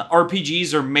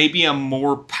 RPGs are maybe a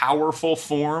more powerful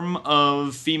form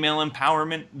of female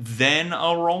empowerment than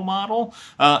a role model?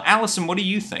 Allison, what do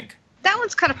you think? That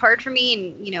one's kind of hard for me,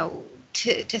 and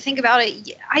to think about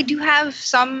it. I do have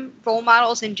some role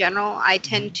models in general. I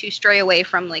tend to stray away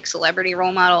from like celebrity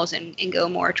role models and go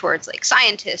more towards like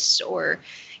scientists or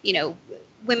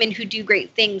women who do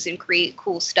great things and create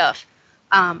cool stuff.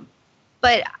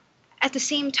 But at the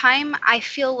same time, I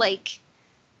feel like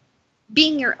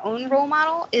being your own role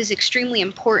model is extremely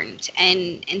important,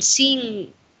 and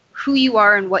seeing who you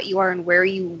are and what you are and where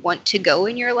you want to go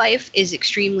in your life is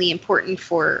extremely important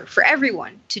for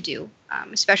everyone to do,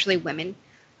 especially women.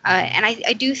 And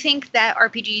I do think that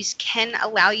RPGs can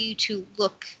allow you to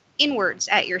look inwards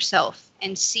at yourself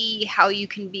and see how you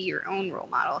can be your own role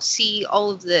model, see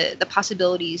all of the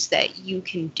possibilities that you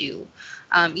can do.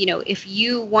 If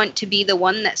you want to be the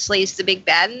one that slays the big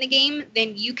bad in the game,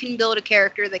 then you can build a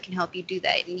character that can help you do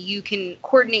that. And you can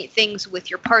coordinate things with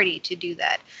your party to do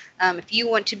that. If you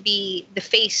want to be the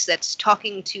face that's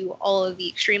talking to all of the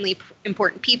extremely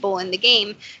important people in the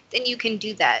game, then you can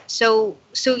do that. So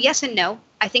yes and no.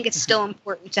 I think it's still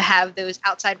important to have those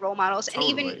outside role models and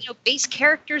even base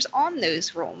characters on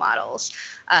those role models.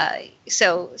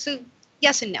 So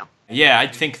yes and no. Yeah, I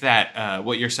think that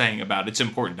what you're saying about it's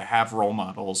important to have role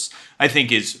models, I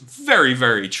think is very,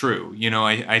 very true.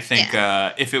 I think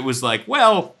if it was like,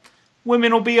 well,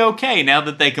 women will be okay now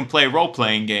that they can play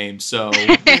role-playing games, so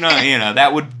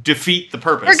that would defeat the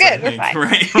purpose. We're good. We're fine.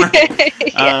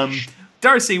 Right. Yeah.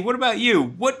 Darcy, what about you?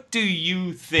 What do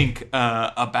you think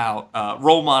about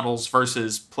role models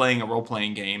versus playing a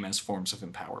role-playing game as forms of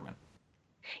empowerment?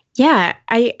 Yeah,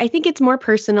 I think it's more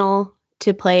personal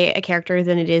to play a character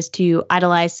than it is to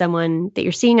idolize someone that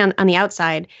you're seeing on the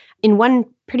outside. In one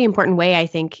pretty important way, I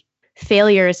think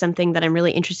failure is something that I'm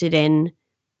really interested in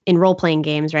role-playing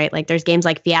games, right? Like there's games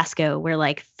like Fiasco where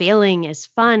like failing is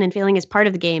fun and failing is part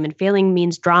of the game and failing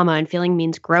means drama and failing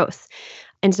means growth.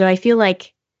 And so I feel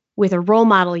like with a role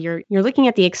model, you're looking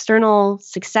at the external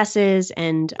successes,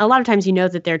 and a lot of times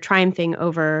that they're triumphing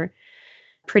over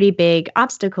pretty big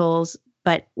obstacles.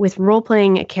 But with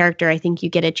role-playing a character, I think you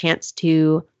get a chance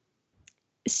to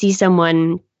see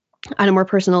someone on a more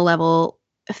personal level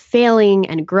failing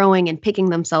and growing and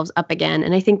picking themselves up again.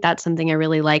 And I think that's something I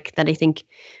really like, that I think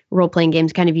role-playing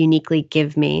games kind of uniquely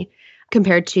give me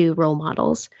compared to role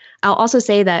models. I'll also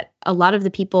say that a lot of the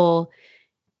people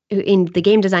in the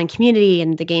game design community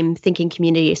and the game thinking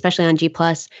community, especially on G+,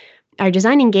 are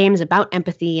designing games about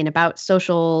empathy and about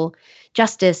social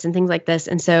justice and things like this.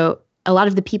 And so a lot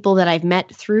of the people that I've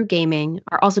met through gaming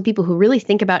are also people who really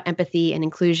think about empathy and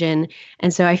inclusion.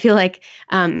 And so I feel like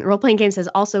role-playing games has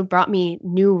also brought me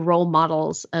new role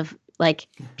models of like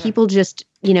people just,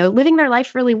 living their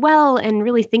life really well and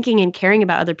really thinking and caring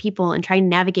about other people and trying to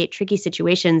navigate tricky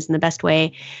situations in the best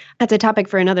way. That's a topic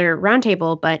for another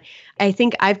roundtable, but I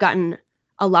think I've gotten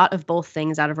a lot of both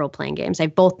things out of role-playing games.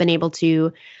 I've both been able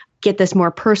to get this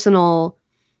more personal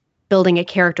building a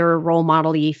character role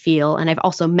model-y feel. And I've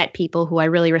also met people who I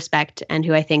really respect and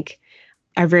who I think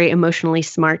are very emotionally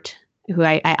smart, who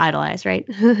I idolize, right?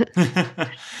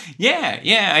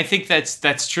 Yeah, I think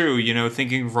that's true.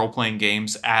 Thinking of role-playing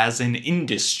games as an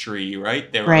industry, right?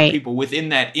 There are people within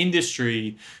that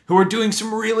industry who are doing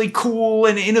some really cool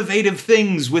and innovative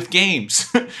things with games.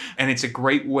 And it's a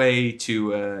great way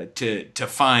to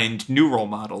find new role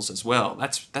models as well.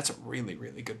 That's a really,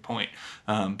 really good point.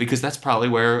 Because that's probably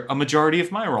where a majority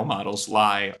of my role models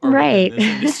lie in this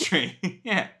industry.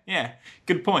 Yeah,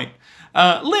 good point.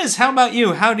 Liz, how about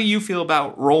you? How do you feel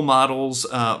about role models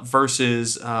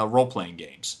versus role-playing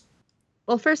games?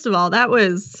 Well, first of all, that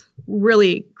was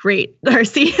really great,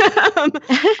 Darcy. That's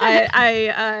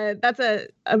an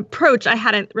approach I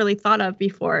hadn't really thought of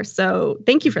before. So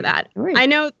thank you for that. Right. I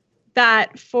know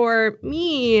that for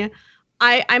me,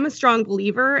 I'm a strong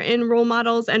believer in role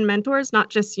models and mentors, not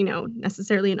just,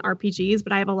 necessarily in RPGs,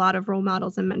 but I have a lot of role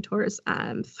models and mentors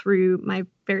through my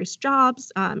various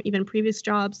jobs, even previous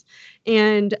jobs.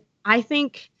 And I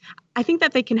think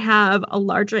that they can have a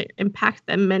larger impact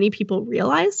than many people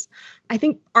realize. I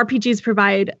think RPGs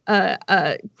provide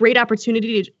a great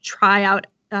opportunity to try out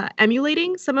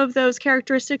emulating some of those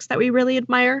characteristics that we really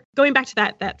admire. Going back to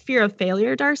that fear of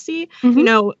failure, Darcy,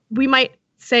 we might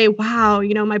say, wow,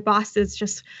 my boss is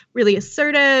just really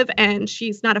assertive and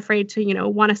she's not afraid to,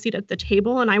 want a seat at the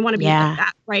table. And I want to be like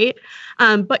that, right?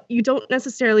 But you don't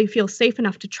necessarily feel safe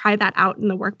enough to try that out in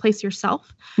the workplace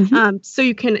yourself. So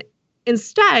you can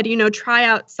instead, try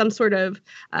out some sort of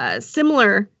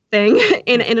similar thing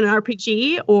in an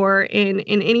RPG or in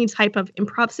any type of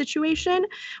improv situation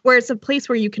where it's a place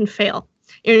where you can fail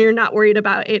and you're not worried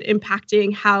about it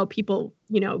impacting how people,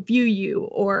 view you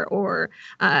or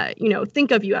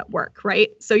think of you at work, right?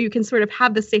 So you can sort of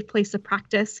have the safe place to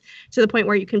practice to the point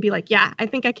where you can be like, yeah, I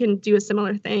think I can do a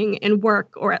similar thing in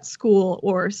work or at school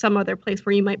or some other place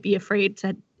where you might be afraid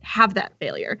to have that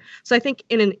failure. So I think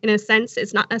in a sense,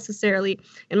 it's not necessarily,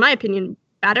 in my opinion,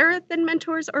 better than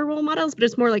mentors or role models, but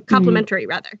it's more like complementary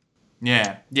rather.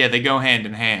 Yeah, they go hand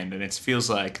in hand, and it feels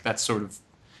like that's sort of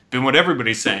been what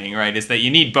everybody's saying, right, is that you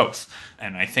need both.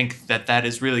 And I think that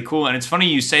is really cool. And it's funny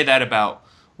you say that about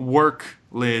work,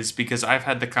 Liz, because I've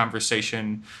had the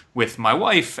conversation with my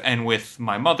wife and with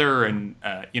my mother and,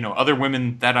 other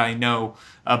women that I know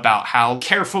about how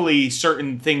carefully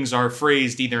certain things are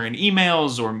phrased either in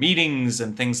emails or meetings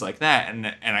and things like that.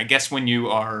 And I guess when you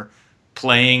are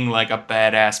playing like a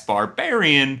badass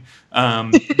barbarian,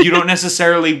 you don't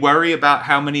necessarily worry about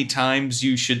how many times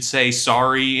you should say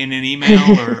sorry in an email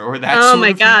or that sort of thing. Oh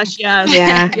my gosh, yeah.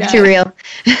 Yeah, too real.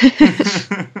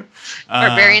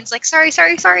 Barbarians like, sorry.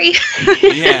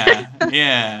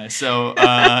 Yeah. So,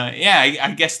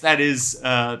 I guess that is,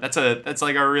 that's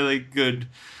like a really good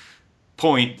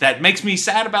point that makes me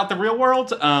sad about the real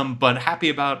world, but happy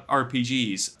about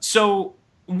RPGs. So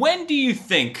when do you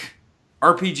think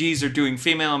RPGs are doing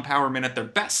female empowerment at their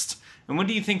best, and when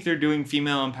do you think they're doing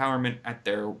female empowerment at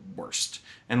their worst?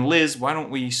 And Liz, why don't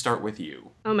we start with you?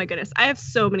 Oh my goodness, I have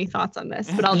so many thoughts on this,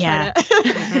 but I'll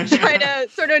try to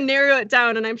sort of narrow it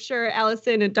down, and I'm sure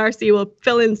Allison and Darcy will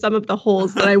fill in some of the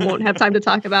holes that I won't have time to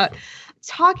talk about.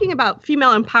 Talking about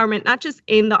female empowerment, not just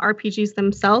in the RPGs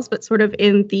themselves, but sort of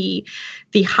in the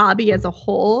hobby as a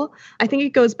whole, I think it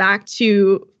goes back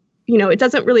to, it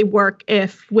doesn't really work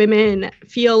if women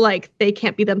feel like they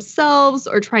can't be themselves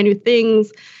or try new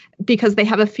things because they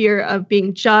have a fear of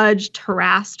being judged,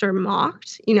 harassed, or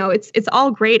mocked. It's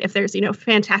all great if there's,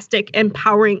 fantastic,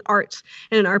 empowering art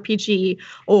in an RPG,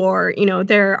 or,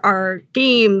 there are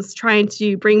games trying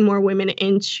to bring more women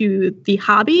into the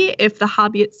hobby if the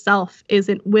hobby itself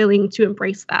isn't willing to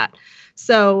embrace that.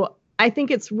 So I think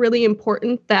it's really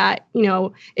important that,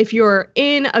 if you're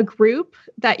in a group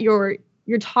that you're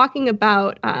talking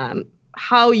about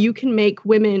how you can make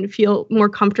women feel more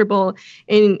comfortable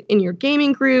in your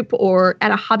gaming group or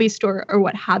at a hobby store or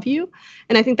what have you.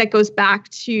 And I think that goes back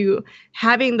to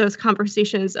having those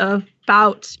conversations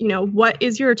about, what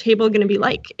is your table going to be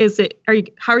like?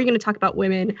 How are you going to talk about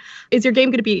women? Is your game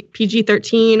going to be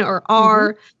PG-13 or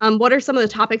R? What are some of the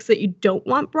topics that you don't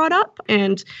want brought up?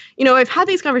 And, I've had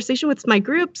these conversations with my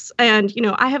groups, and,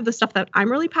 I have the stuff that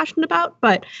I'm really passionate about,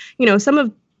 but, some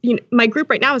of my group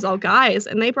right now is all guys,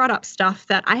 and they brought up stuff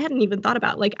that I hadn't even thought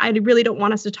about. Like, I really don't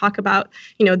want us to talk about,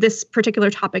 this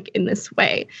particular topic in this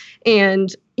way.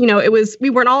 And, we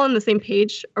weren't all on the same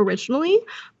page originally,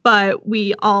 but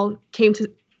we all came to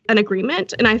an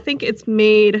agreement. And I think it's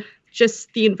made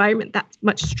just the environment that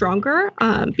much stronger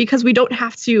because we don't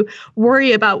have to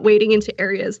worry about wading into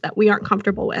areas that we aren't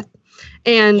comfortable with.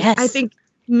 And yes. I think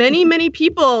many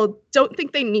people don't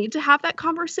think they need to have that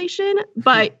conversation,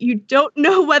 but you don't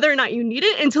know whether or not you need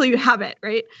it until you have it,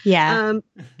 right? Yeah.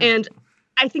 And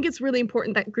I think it's really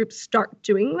important that groups start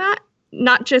doing that,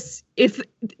 not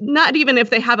even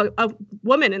if they have a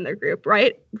woman in their group,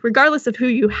 right? Regardless of who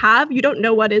you have, you don't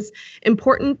know what is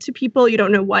important to people. You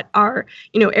don't know what are,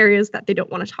 areas that they don't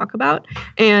want to talk about.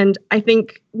 And I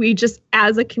think we just,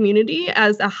 as a community,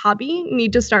 as a hobby,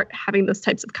 need to start having those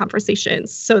types of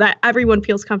conversations so that everyone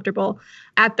feels comfortable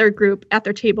at their group, at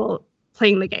their table,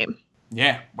 playing the game.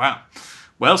 Yeah. Wow.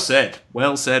 Well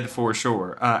said for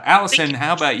sure. Allison,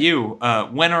 how about you?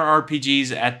 When are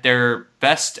RPGs at their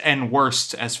best and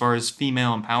worst as far as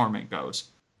female empowerment goes?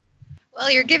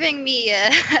 Well, you're giving me a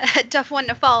tough one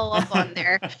to follow up on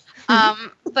there.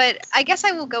 But I guess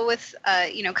I will go with,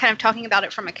 kind of talking about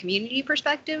it from a community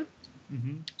perspective.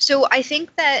 Mm-hmm. So I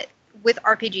think that with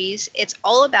RPGs, it's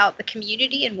all about the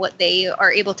community and what they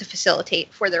are able to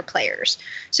facilitate for their players.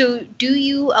 So do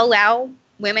you allow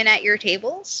women at your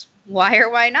tables? why or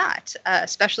why not,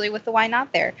 especially with the why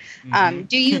not there.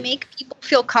 Do you make people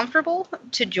feel comfortable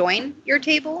to join your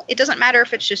table? It doesn't matter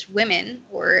if it's just women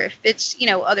or if it's,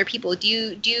 other people. Do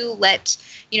you let,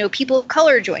 people of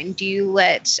color join? Do you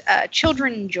let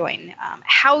children join?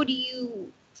 How do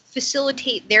you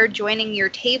facilitate their joining your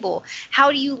table?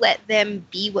 How do you let them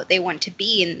be what they want to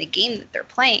be in the game that they're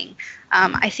playing?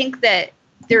 I think that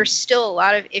there's still a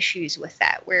lot of issues with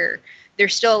that, where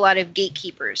there's still a lot of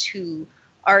gatekeepers who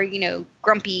are,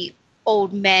 grumpy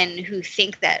old men who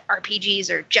think that RPGs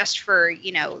are just for,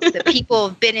 the people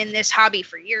who've been in this hobby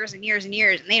for years and years and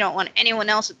years, and they don't want anyone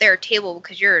else at their table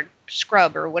because you're a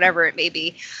scrub or whatever it may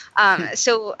be.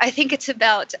 So I think it's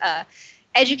about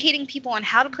educating people on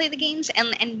how to play the games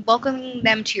and welcoming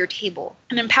them to your table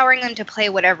and empowering them to play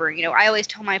whatever. I always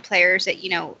tell my players that,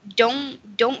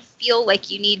 don't feel like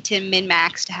you need to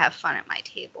min-max to have fun at my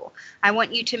table. I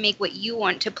want you to make what you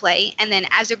want to play, and then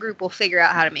as a group we'll figure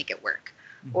out how to make it work.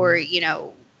 Or,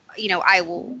 I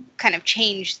will kind of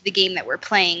change the game that we're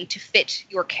playing to fit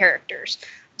your characters.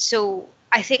 So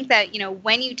I think that,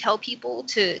 when you tell people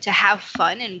to have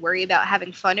fun and worry about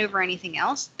having fun over anything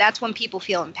else, that's when people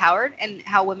feel empowered and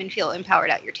how women feel empowered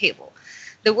at your table.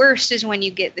 The worst is when you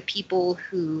get the people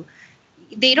who,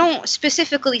 they don't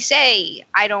specifically say,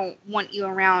 I don't want you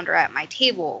around or at my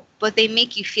table, but they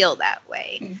make you feel that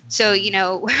way. Mm-hmm. So,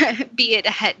 be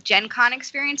it at Gen Con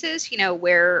experiences,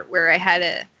 where I had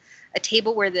a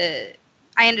table where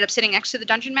I ended up sitting next to the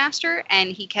dungeon master,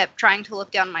 and he kept trying to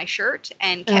look down my shirt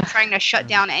and kept trying to shut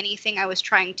down anything I was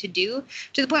trying to do,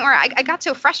 to the point where I got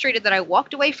so frustrated that I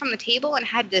walked away from the table and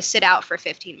had to sit out for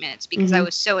 15 minutes because I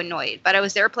was so annoyed. But I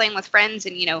was there playing with friends,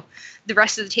 and, the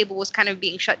rest of the table was kind of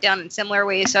being shut down in similar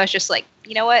ways. So I was just like,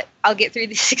 you know what, I'll get through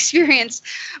this experience.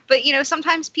 But,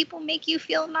 sometimes people make you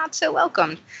feel not so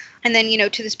welcome. And then,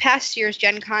 to this past year's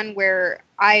Gen Con, where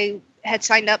I had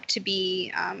signed up to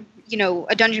be,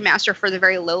 a dungeon master for the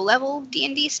very low level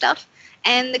D&D stuff.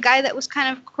 And the guy that was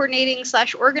kind of coordinating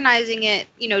 / organizing it,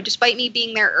 despite me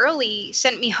being there early,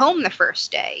 sent me home the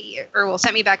first day, or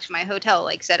sent me back to my hotel.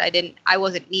 Like said, I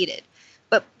wasn't needed,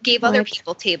 but gave other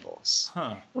people tables.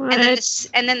 Huh.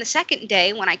 And then the second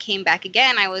day when I came back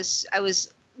again, I was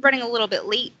running a little bit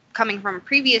late coming from a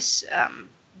previous,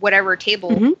 whatever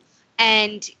table.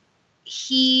 And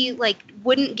he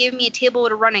wouldn't give me a table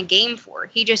to run a game for.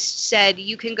 He just said,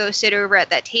 you can go sit over at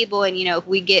that table, and if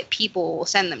we get people, we'll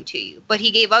send them to you. But he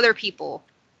gave other people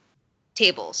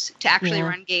tables to actually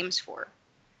run games for.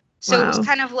 So It was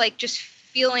kind of just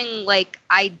feeling like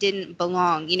I didn't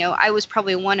belong. I was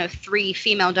probably one of 3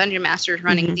 female dungeon masters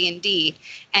running D&D,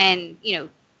 and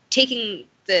taking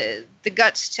the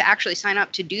guts to actually sign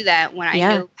up to do that when I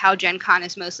know how Gen Con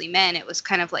is mostly men. It was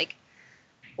kind of like,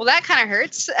 well, that kind of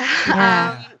hurts.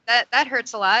 Yeah. That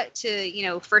hurts a lot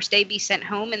to, first day be sent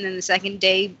home, and then the second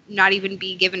day not even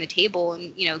be given a table,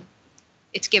 and,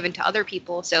 it's given to other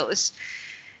people. So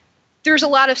there's a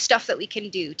lot of stuff that we can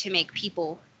do to make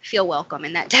people feel welcome,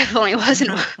 and that definitely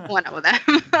wasn't one of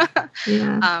them.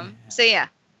 Yeah. So yeah.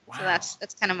 Wow. So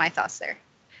that's kind of my thoughts there.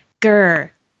 Grr.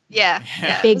 Yeah.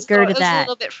 Big It grr to was that. a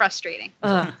little bit frustrating.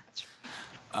 Ugh.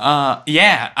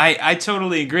 I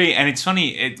totally agree. And it's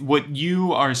funny, what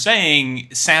you are saying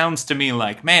sounds to me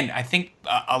like, man, I think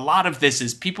a lot of this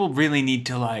is people really need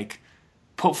to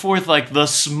put forth the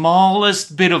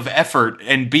smallest bit of effort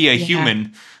and be a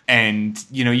human. And,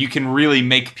 you can really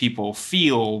make people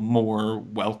feel more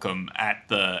welcome at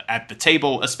the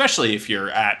table, especially if you're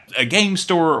at a game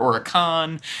store or a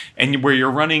con and where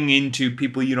you're running into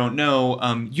people you don't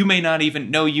know. You may not even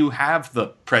know you have the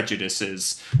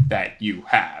prejudices that you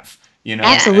have,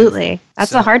 Absolutely.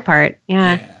 That's the hard part.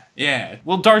 Yeah.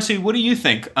 Well, Darcy, what do you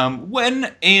think?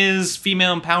 When is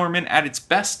female empowerment at its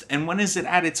best, and when is it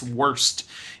at its worst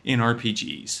in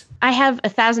RPGs? I have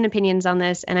 1,000 opinions on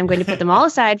this, and I'm going to put them all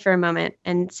aside for a moment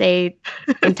and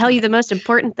tell you the most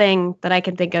important thing that I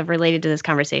can think of related to this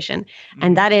conversation.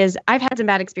 And that is, I've had some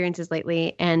bad experiences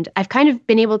lately, and I've kind of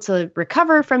been able to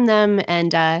recover from them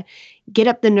and get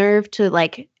up the nerve to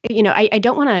I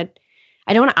don't want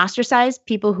to ostracize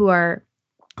people who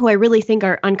I really think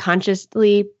are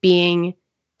unconsciously being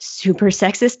super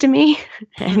sexist to me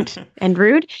and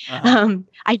rude.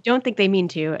 I don't think they mean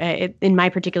to. In my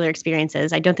particular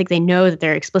experiences, I don't think they know that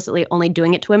they're explicitly only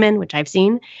doing it to women, which I've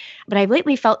seen. But I've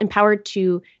lately felt empowered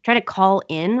to try to call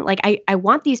in. I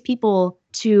want these people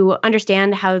to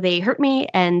understand how they hurt me,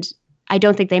 and I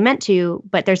don't think they meant to,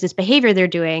 but there's this behavior they're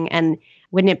doing, and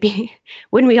wouldn't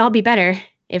we all be better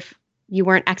if you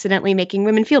weren't accidentally making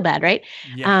women feel bad, right?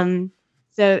 Yeah.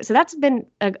 So that's been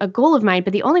a goal of mine,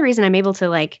 but the only reason I'm able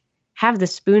to have the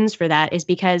spoons for that is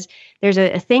because there's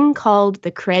a thing called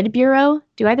the Cred Bureau.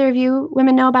 Do either of you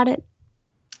women know about it?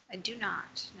 I do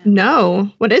not.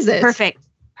 No. What is it?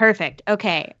 Perfect.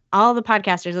 Okay. All the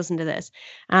podcasters listen to this.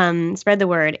 Spread the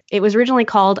word. It was originally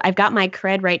called I've Got My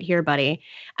Cred Right Here, Buddy.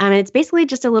 And it's basically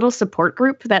just a little support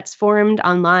group that's formed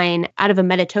online out of a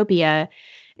Metatopia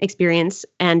experience.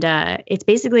 And it's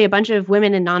basically a bunch of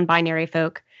women and non-binary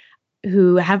folk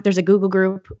who have, there's a Google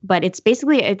group, but it's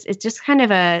basically, it's just kind of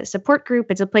a support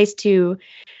group. It's a place to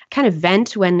kind of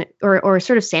vent when, or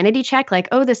sort of sanity check, like,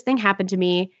 oh, this thing happened to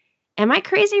me. Am I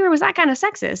crazy or was that kind of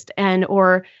sexist? And,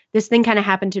 or this thing kind of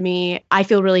happened to me. I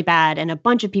feel really bad. And a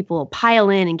bunch of people pile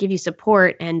in and give you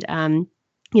support and,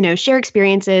 share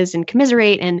experiences and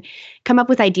commiserate and come up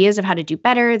with ideas of how to do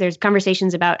better. There's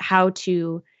conversations about how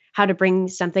to bring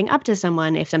something up to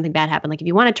someone if something bad happened. Like if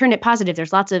you want to turn it positive,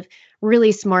 there's lots of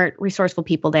really smart, resourceful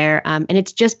people there. And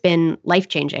it's just been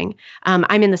life-changing.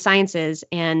 I'm in the sciences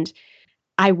and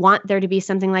I want there to be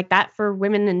something like that for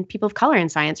women and people of color in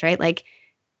science, right? Like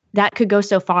that could go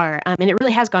so far. And it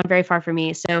really has gone very far for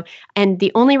me. So, and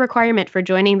the only requirement for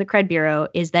joining the Cred Bureau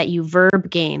is that you verb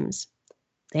games.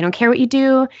 They don't care what you do.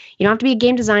 You don't have to be a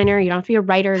game designer. You don't have to be a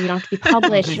writer. You don't have to be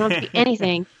published. You don't have to be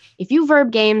anything. If you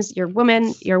verb games, you're a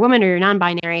woman or you're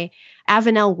non-binary.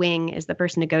 Avanel Wing is the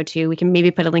person to go to. We can maybe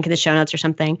put a link in the show notes or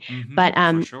something. But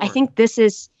sure. I think this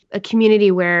is a community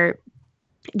where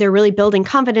they're really building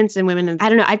confidence in women. And I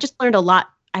don't know. I've just learned a lot.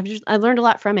 I learned a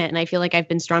lot from it, and I feel like I've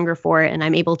been stronger for it. And I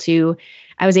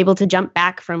was able to jump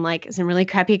back from like some really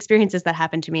crappy experiences that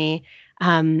happened to me.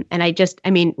 And when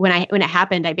it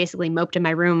happened, I basically moped in my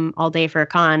room all day for a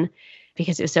con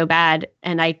because it was so bad.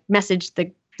 And I messaged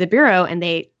the bureau, and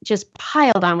they just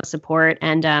piled on with support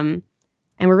and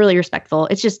were really respectful.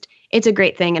 It's a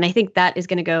great thing, and I think that is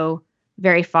going to go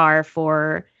very far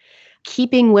for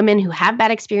keeping women who have bad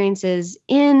experiences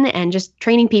in and just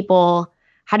training people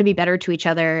how to be better to each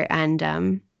other. And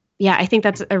I think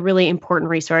that's a really important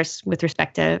resource with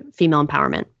respect to female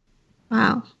empowerment.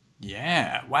 Wow.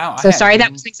 Yeah. Wow. So sorry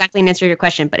that wasn't exactly an answer to your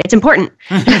question, but it's important.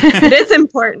 It is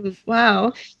important.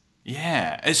 Wow.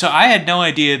 Yeah. So I had no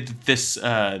idea that this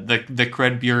the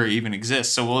Cred Bureau even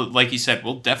exists. So like you said,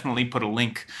 we'll definitely put a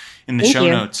link in the show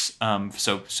notes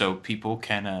so people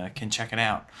can check it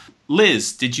out.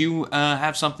 Liz, did you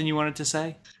have something you wanted to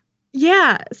say?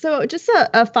 Yeah. So just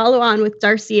a follow on with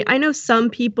Darcy. I know some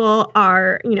people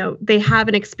are, they have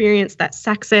an experience that's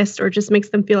sexist or just makes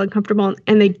them feel uncomfortable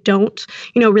and they don't,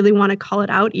 really want to call it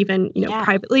out even,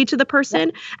 privately to the person.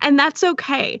 Yep. And that's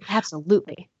okay.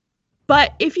 Absolutely.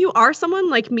 But if you are someone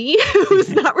like me who's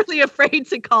not really afraid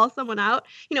to call someone out,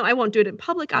 I won't do it in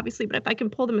public, obviously, but if I can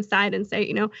pull them aside and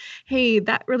say, hey,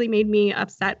 that really made me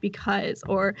upset because,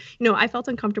 or, I felt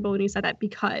uncomfortable when you said that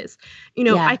because,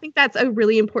 I think that's a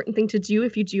really important thing to do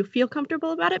if you do feel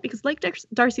comfortable about it. Because like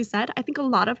Darcy said, I think a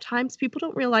lot of times people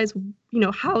don't realize,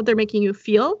 how they're making you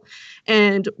feel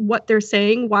and what they're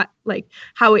saying,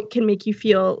 how it can make you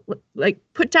feel like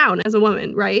put down as a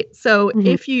woman, right? So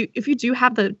if you do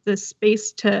have the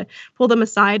space to pull them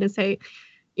aside and say,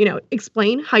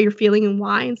 explain how you're feeling and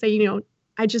why, and say,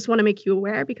 I just want to make you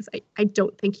aware because I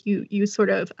don't think you sort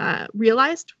of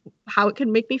realized how it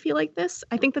can make me feel like this.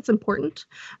 I think that's important,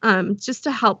 just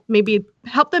to help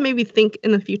them maybe think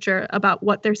in the future about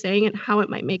what they're saying and how it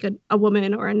might make a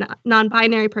woman or a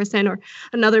non-binary person or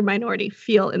another minority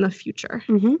feel in the future.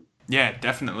 Mm-hmm. Yeah,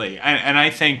 definitely. And I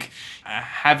think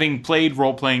having played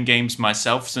role-playing games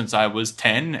myself since I was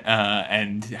 10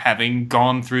 and having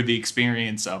gone through the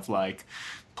experience of like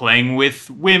playing with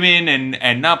women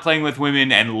and not playing with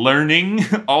women and learning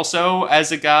also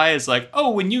as a guy is like, oh,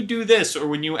 when you do this or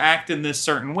when you act in this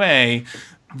certain way,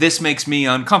 this makes me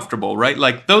uncomfortable, right?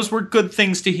 Like those were good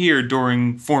things to hear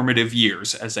during formative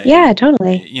years as a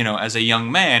as a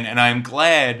young man. And I'm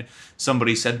glad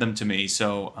somebody said them to me.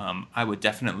 So I would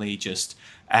definitely just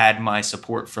add my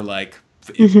support for like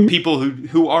people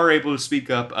who are able to speak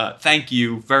up. Thank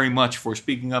you very much for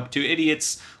speaking up to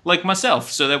idiots like myself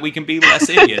so that we can be less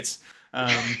idiots.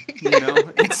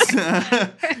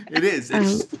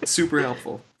 It's super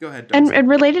helpful. Go ahead, Darcy. And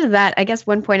related to that, I guess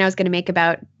one point I was going to make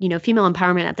about, female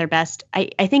empowerment at their best,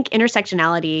 I think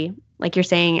intersectionality, like you're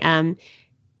saying,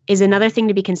 is another thing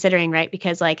to be considering, right?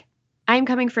 Because like I'm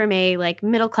coming from a like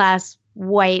middle class,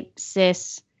 white,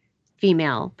 cis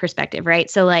female perspective, right?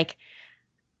 So like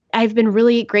I've been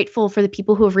really grateful for the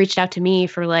people who have reached out to me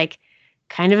for like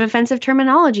kind of offensive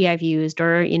terminology I've used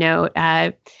or,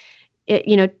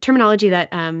 terminology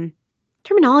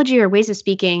or ways of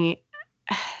speaking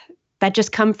that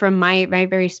just come from my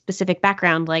very specific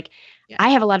background. Like I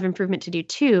have a lot of improvement to do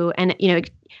too. And,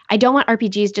 I don't want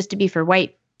RPGs just to be for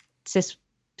white cis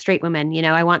straight women. You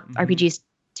know, I want RPGs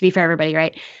to be for everybody,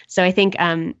 right? So I think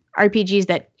RPGs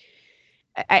that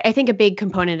I think a big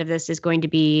component of this is going to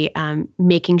be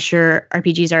making sure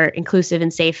RPGs are inclusive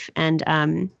and safe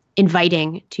and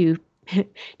inviting to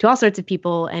all sorts of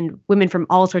people and women from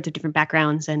all sorts of different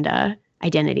backgrounds and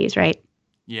identities, right?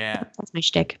 Yeah. That's my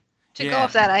shtick. To go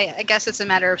off that, I guess it's a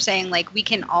matter of saying, like, we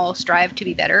can all strive to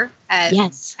be better at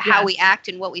how we act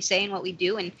and what we say and what we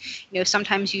do. And, you know,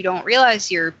 sometimes you don't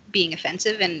realize you're being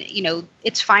offensive. And, you know,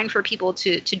 it's fine for people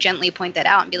to gently point that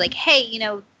out and be like, hey, you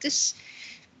know, this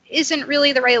isn't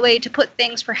really the right way to put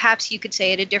things. Perhaps you could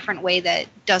say it a different way that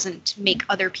doesn't make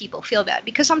other people feel bad.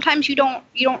 Because sometimes you don't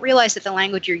realize that the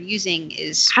language you're using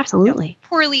is absolutely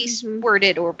poorly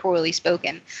worded or poorly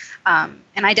spoken.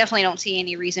 And I definitely don't see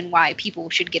any reason why people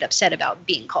should get upset about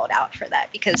being called out for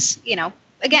that. Because, you know,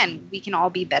 again, we can all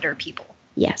be better people.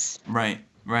 Yes. Right.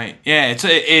 Yeah, it's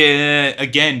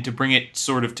again, to bring it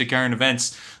sort of to current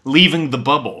events, leaving the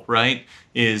bubble, right?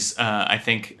 Is I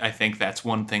think that's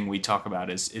one thing we talk about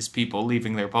is people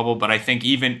leaving their bubble. But I think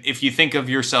even if you think of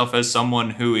yourself as someone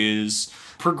who is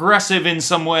progressive in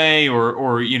some way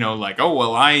or you know, like, oh,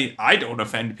 well, I don't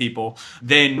offend people,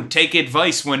 then take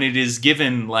advice when it is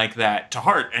given like that to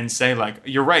heart and say, like,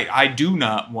 you're right, I do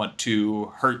not want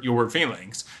to hurt your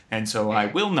feelings, and so I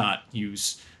will not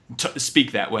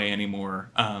speak that way anymore,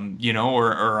 you know,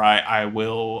 or I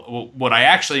will, what I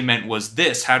actually meant was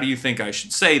this, how do you think I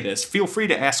should say this? Feel free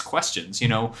to ask questions, you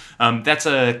know. That's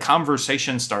a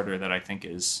conversation starter that I think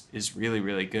is really,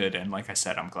 really good. And like I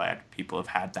said, I'm glad people have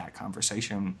had that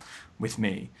conversation with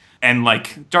me. And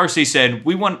like Darcy said,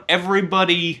 we want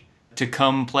everybody to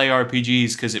come play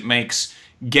RPGs because it makes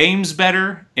games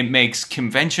better, it makes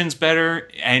conventions better,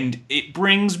 and it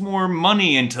brings more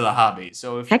money into the hobby.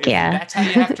 So if that's how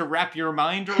you have to wrap your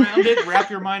mind around it, wrap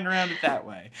your mind around it that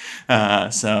way.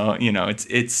 So, you know,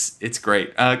 it's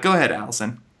great. Go ahead,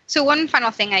 Allison. So one final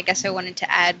thing I guess I wanted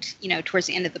to add, you know, towards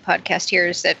the end of the podcast here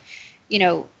is that, you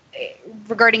know,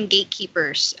 regarding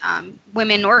gatekeepers,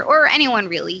 women or anyone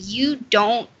really, you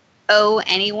don't owe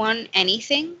anyone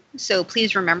anything. So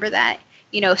please remember that.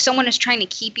 You know, if someone is trying to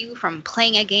keep you from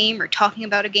playing a game or talking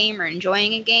about a game or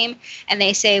enjoying a game, and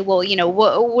they say, well, you know,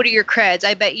 what are your creds?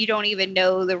 I bet you don't even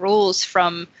know the rules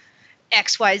from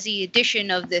XYZ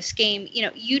edition of this game. You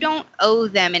know, you don't owe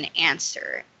them an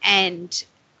answer. And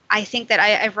I think that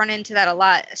I've run into that a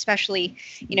lot, especially,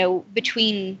 you know,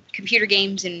 between computer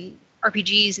games and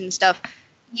RPGs and stuff.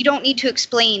 You don't need to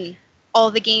explain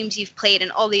all the games you've played and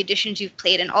all the editions you've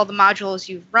played and all the modules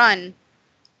you've run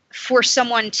for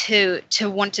someone to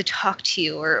want to talk to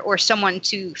you or someone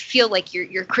to feel like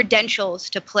your credentials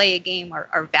to play a game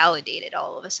are validated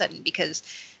all of a sudden because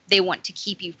they want to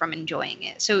keep you from enjoying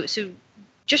it. So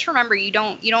just remember, you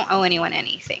don't owe anyone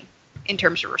anything in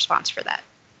terms of response for that.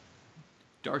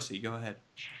 Darcy, go ahead.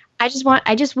 I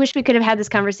just wish we could have had this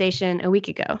conversation a week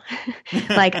ago.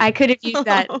 Like I could have used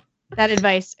that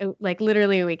advice like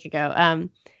literally a week ago.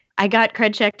 I got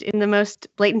cred checked in the most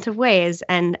blatant of ways,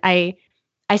 and I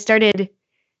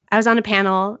was on a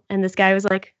panel and this guy was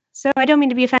like, so I don't mean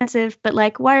to be offensive, but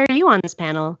like, why are you on this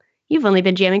panel? You've only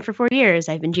been jamming for 4 years.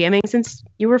 I've been jamming since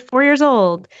you were 4 years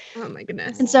old. Oh my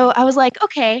goodness. And so I was like,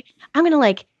 okay, I'm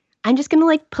just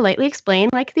going to politely explain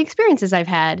like the experiences I've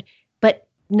had, but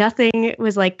nothing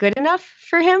was like good enough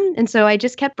for him. And so I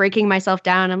just kept breaking myself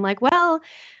down. I'm like, well,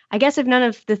 I guess if none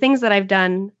of the things that I've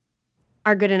done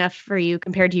are good enough for you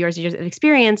compared to yours of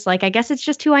experience, like, I guess it's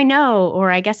just who I know,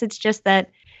 or I guess it's just that,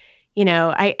 you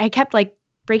know, I kept like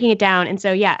breaking it down. And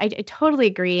so, yeah, I totally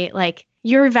agree. Like,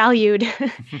 you're valued,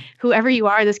 whoever you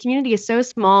are. This community is so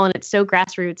small and it's so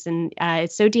grassroots and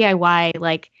it's so DIY.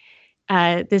 Like,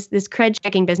 this cred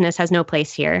checking business has no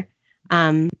place here.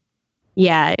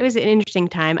 Yeah, it was an interesting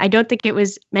time. I don't think it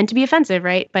was meant to be offensive,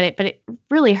 right? But it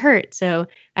really hurt. So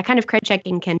that kind of cred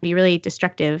checking can be really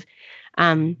destructive.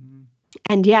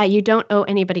 And yeah, you don't owe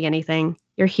anybody anything.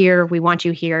 You're here. We want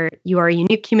you here. You are a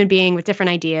unique human being with different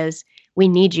ideas. We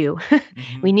need you.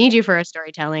 We need you for our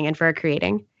storytelling and for our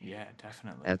creating. Yeah,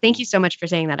 definitely. So thank you so much for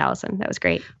saying that, Allison. That was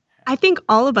great. I think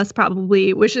all of us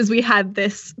probably wishes we had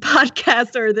this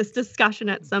podcast or this discussion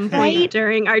at some point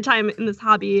during our time in this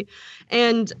hobby.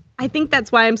 And I think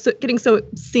that's why I'm getting so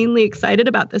obscenely excited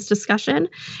about this discussion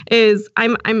is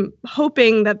I'm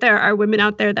hoping that there are women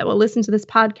out there that will listen to this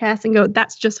podcast and go,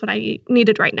 that's just what I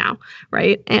needed right now.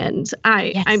 Right. And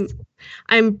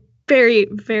I'm very,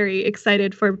 very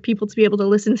excited for people to be able to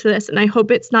listen to this. And I hope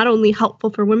it's not only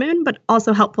helpful for women, but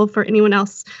also helpful for anyone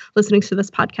else listening to this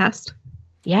podcast.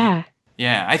 Yeah.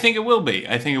 Yeah, I think it will be.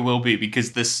 I think it will be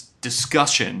because this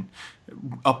discussion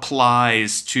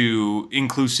applies to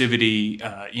inclusivity,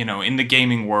 in the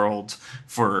gaming world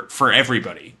for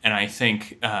everybody. And I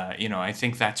think, I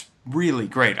think that's really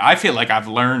great. I feel like I've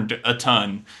learned a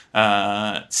ton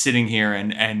sitting here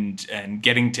and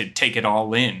getting to take it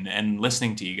all in and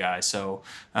listening to you guys. So,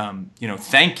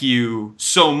 thank you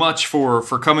so much for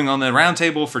coming on the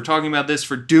roundtable, for talking about this,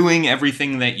 for doing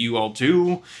everything that you all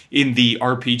do in the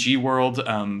RPG world,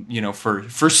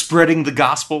 for spreading the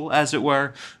gospel, as it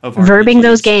were, of verbing RPGs.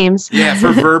 Those games. Yeah,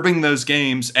 for verbing those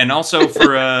games, and also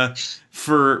for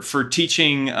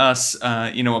teaching us,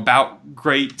 about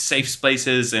great safe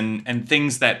spaces and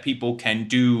things that people can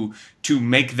do to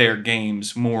make their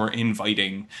games more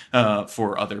inviting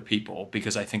for other people,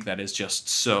 because I think that is just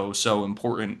so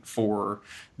important for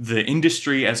the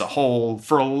industry as a whole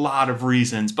for a lot of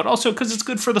reasons, but also because it's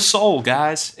good for the soul,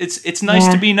 guys. It's nice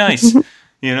to be nice.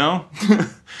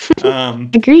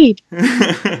 Agreed.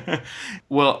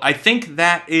 Well, I think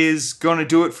that is going to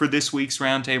do it for this week's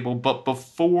roundtable. But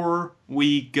before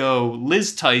we go,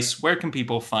 Liz Tice, where can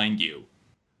people find you?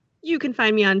 You can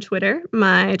find me on Twitter.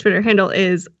 My Twitter handle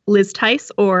is Liz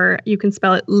Tice, or you can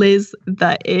spell it Liz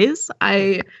the Is.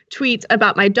 I tweet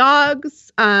about my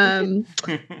dogs,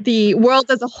 the world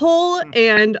as a whole,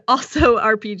 and also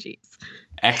RPGs.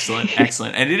 Excellent.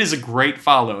 And it is a great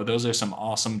follow. Those are some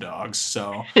awesome dogs.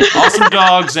 So awesome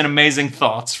dogs and amazing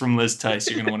thoughts from Liz Tice.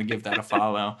 You're going to want to give that a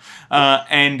follow.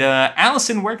 And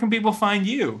Allison, where can people find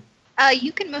you?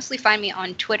 You can mostly find me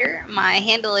on Twitter. My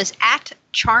handle is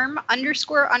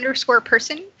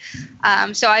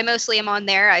 @charm__person. So I mostly am on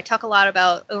there. I talk a lot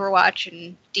about Overwatch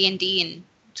and D&D and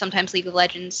sometimes League of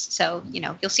Legends. So,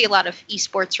 you'll see a lot of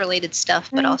esports related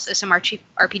stuff, but also some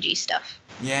RPG stuff.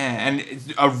 Yeah, and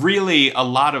a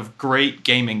lot of great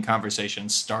gaming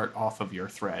conversations start off of your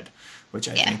thread, which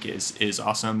I think is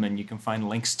awesome. And you can find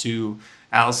links to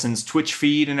Allison's Twitch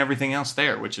feed and everything else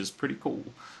there, which is pretty cool.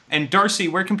 And Darcy,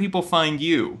 where can people find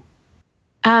you?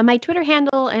 My Twitter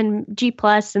handle and G+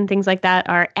 and things like that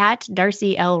are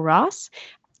 @DarcyLRoss.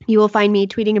 You will find me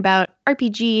tweeting about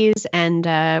RPGs and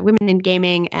women in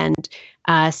gaming and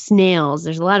snails.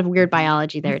 There's a lot of weird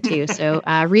biology there too. So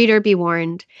reader be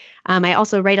warned. I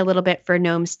also write a little bit for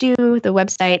Gnome Stew, the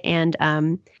website, and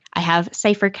I have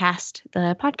Cyphercast,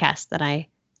 the podcast that I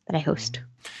host.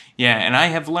 Yeah, and I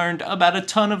have learned about a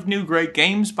ton of new great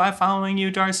games by following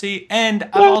you, Darcy. And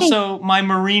also my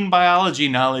marine biology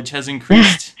knowledge has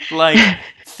increased like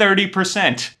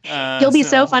 30%. You'll be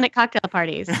so fun at cocktail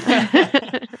parties.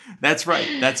 That's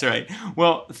right.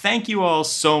 Well, thank you all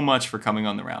so much for coming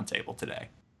on the roundtable today.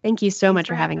 Thank you so much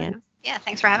for having it. Yeah,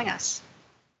 thanks for having us.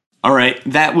 All right,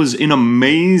 that was an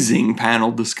amazing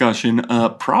panel discussion.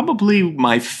 Probably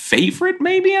my favorite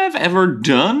maybe I've ever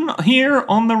done here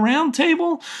on the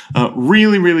roundtable.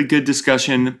 Really, really good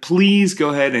discussion. Please go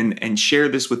ahead and share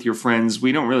this with your friends.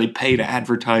 We don't really pay to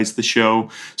advertise the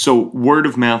show, so word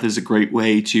of mouth is a great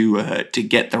way to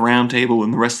get the roundtable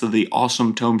and the rest of the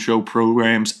awesome Tome Show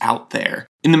programs out there.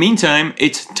 In the meantime,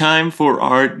 it's time for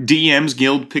our DM's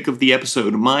Guild pick of the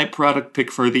episode. My product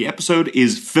pick for the episode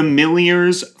is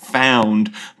Familiars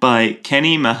Found by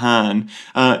Kenny Mahan.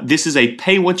 This is a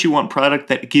pay-what-you-want product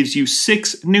that gives you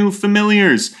 6 new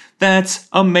familiars. That's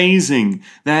amazing.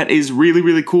 That is really,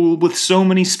 really cool. With so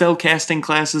many spellcasting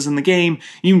classes in the game,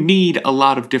 you need a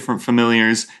lot of different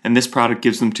familiars, and this product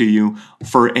gives them to you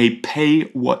for a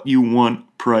pay-what-you-want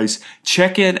price.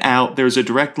 Check it out. There's a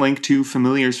direct link to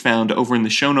Familiars Found over in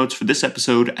the show notes for this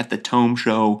episode at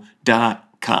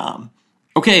thetomeshow.com.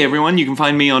 Okay, everyone, you can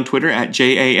find me on Twitter at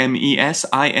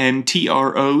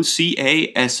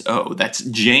JamesIntrocaso. That's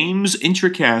James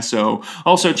Introcaso.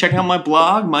 Also, check out my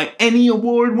blog, my Emmy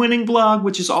Award-winning blog,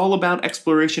 which is all about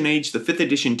Exploration Age, the 5th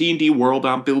edition D&D world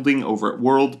I'm building over at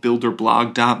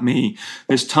worldbuilderblog.me.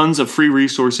 There's tons of free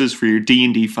resources for your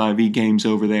D&D 5e games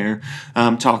over there.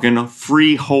 I'm talking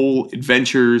free whole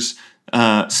adventures,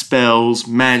 spells,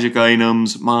 magic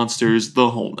items, monsters,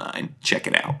 the whole nine. Check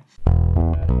it out.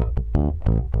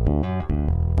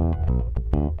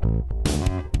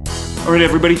 All right,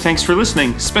 everybody, thanks for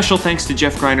listening. Special thanks to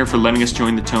Jeff Greiner for letting us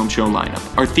join the Tome Show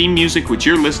lineup. Our theme music, which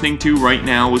you're listening to right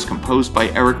now, was composed by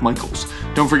Eric Michaels.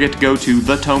 Don't forget to go to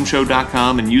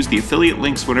thetomeshow.com and use the affiliate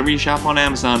links whenever you shop on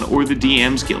Amazon or the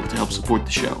DM's Guild to help support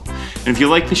the show. And if you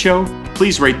like the show,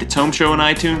 please rate the Tome Show on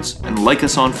iTunes and like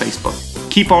us on Facebook.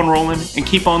 Keep on rolling and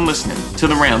keep on listening to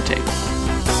The Roundtable.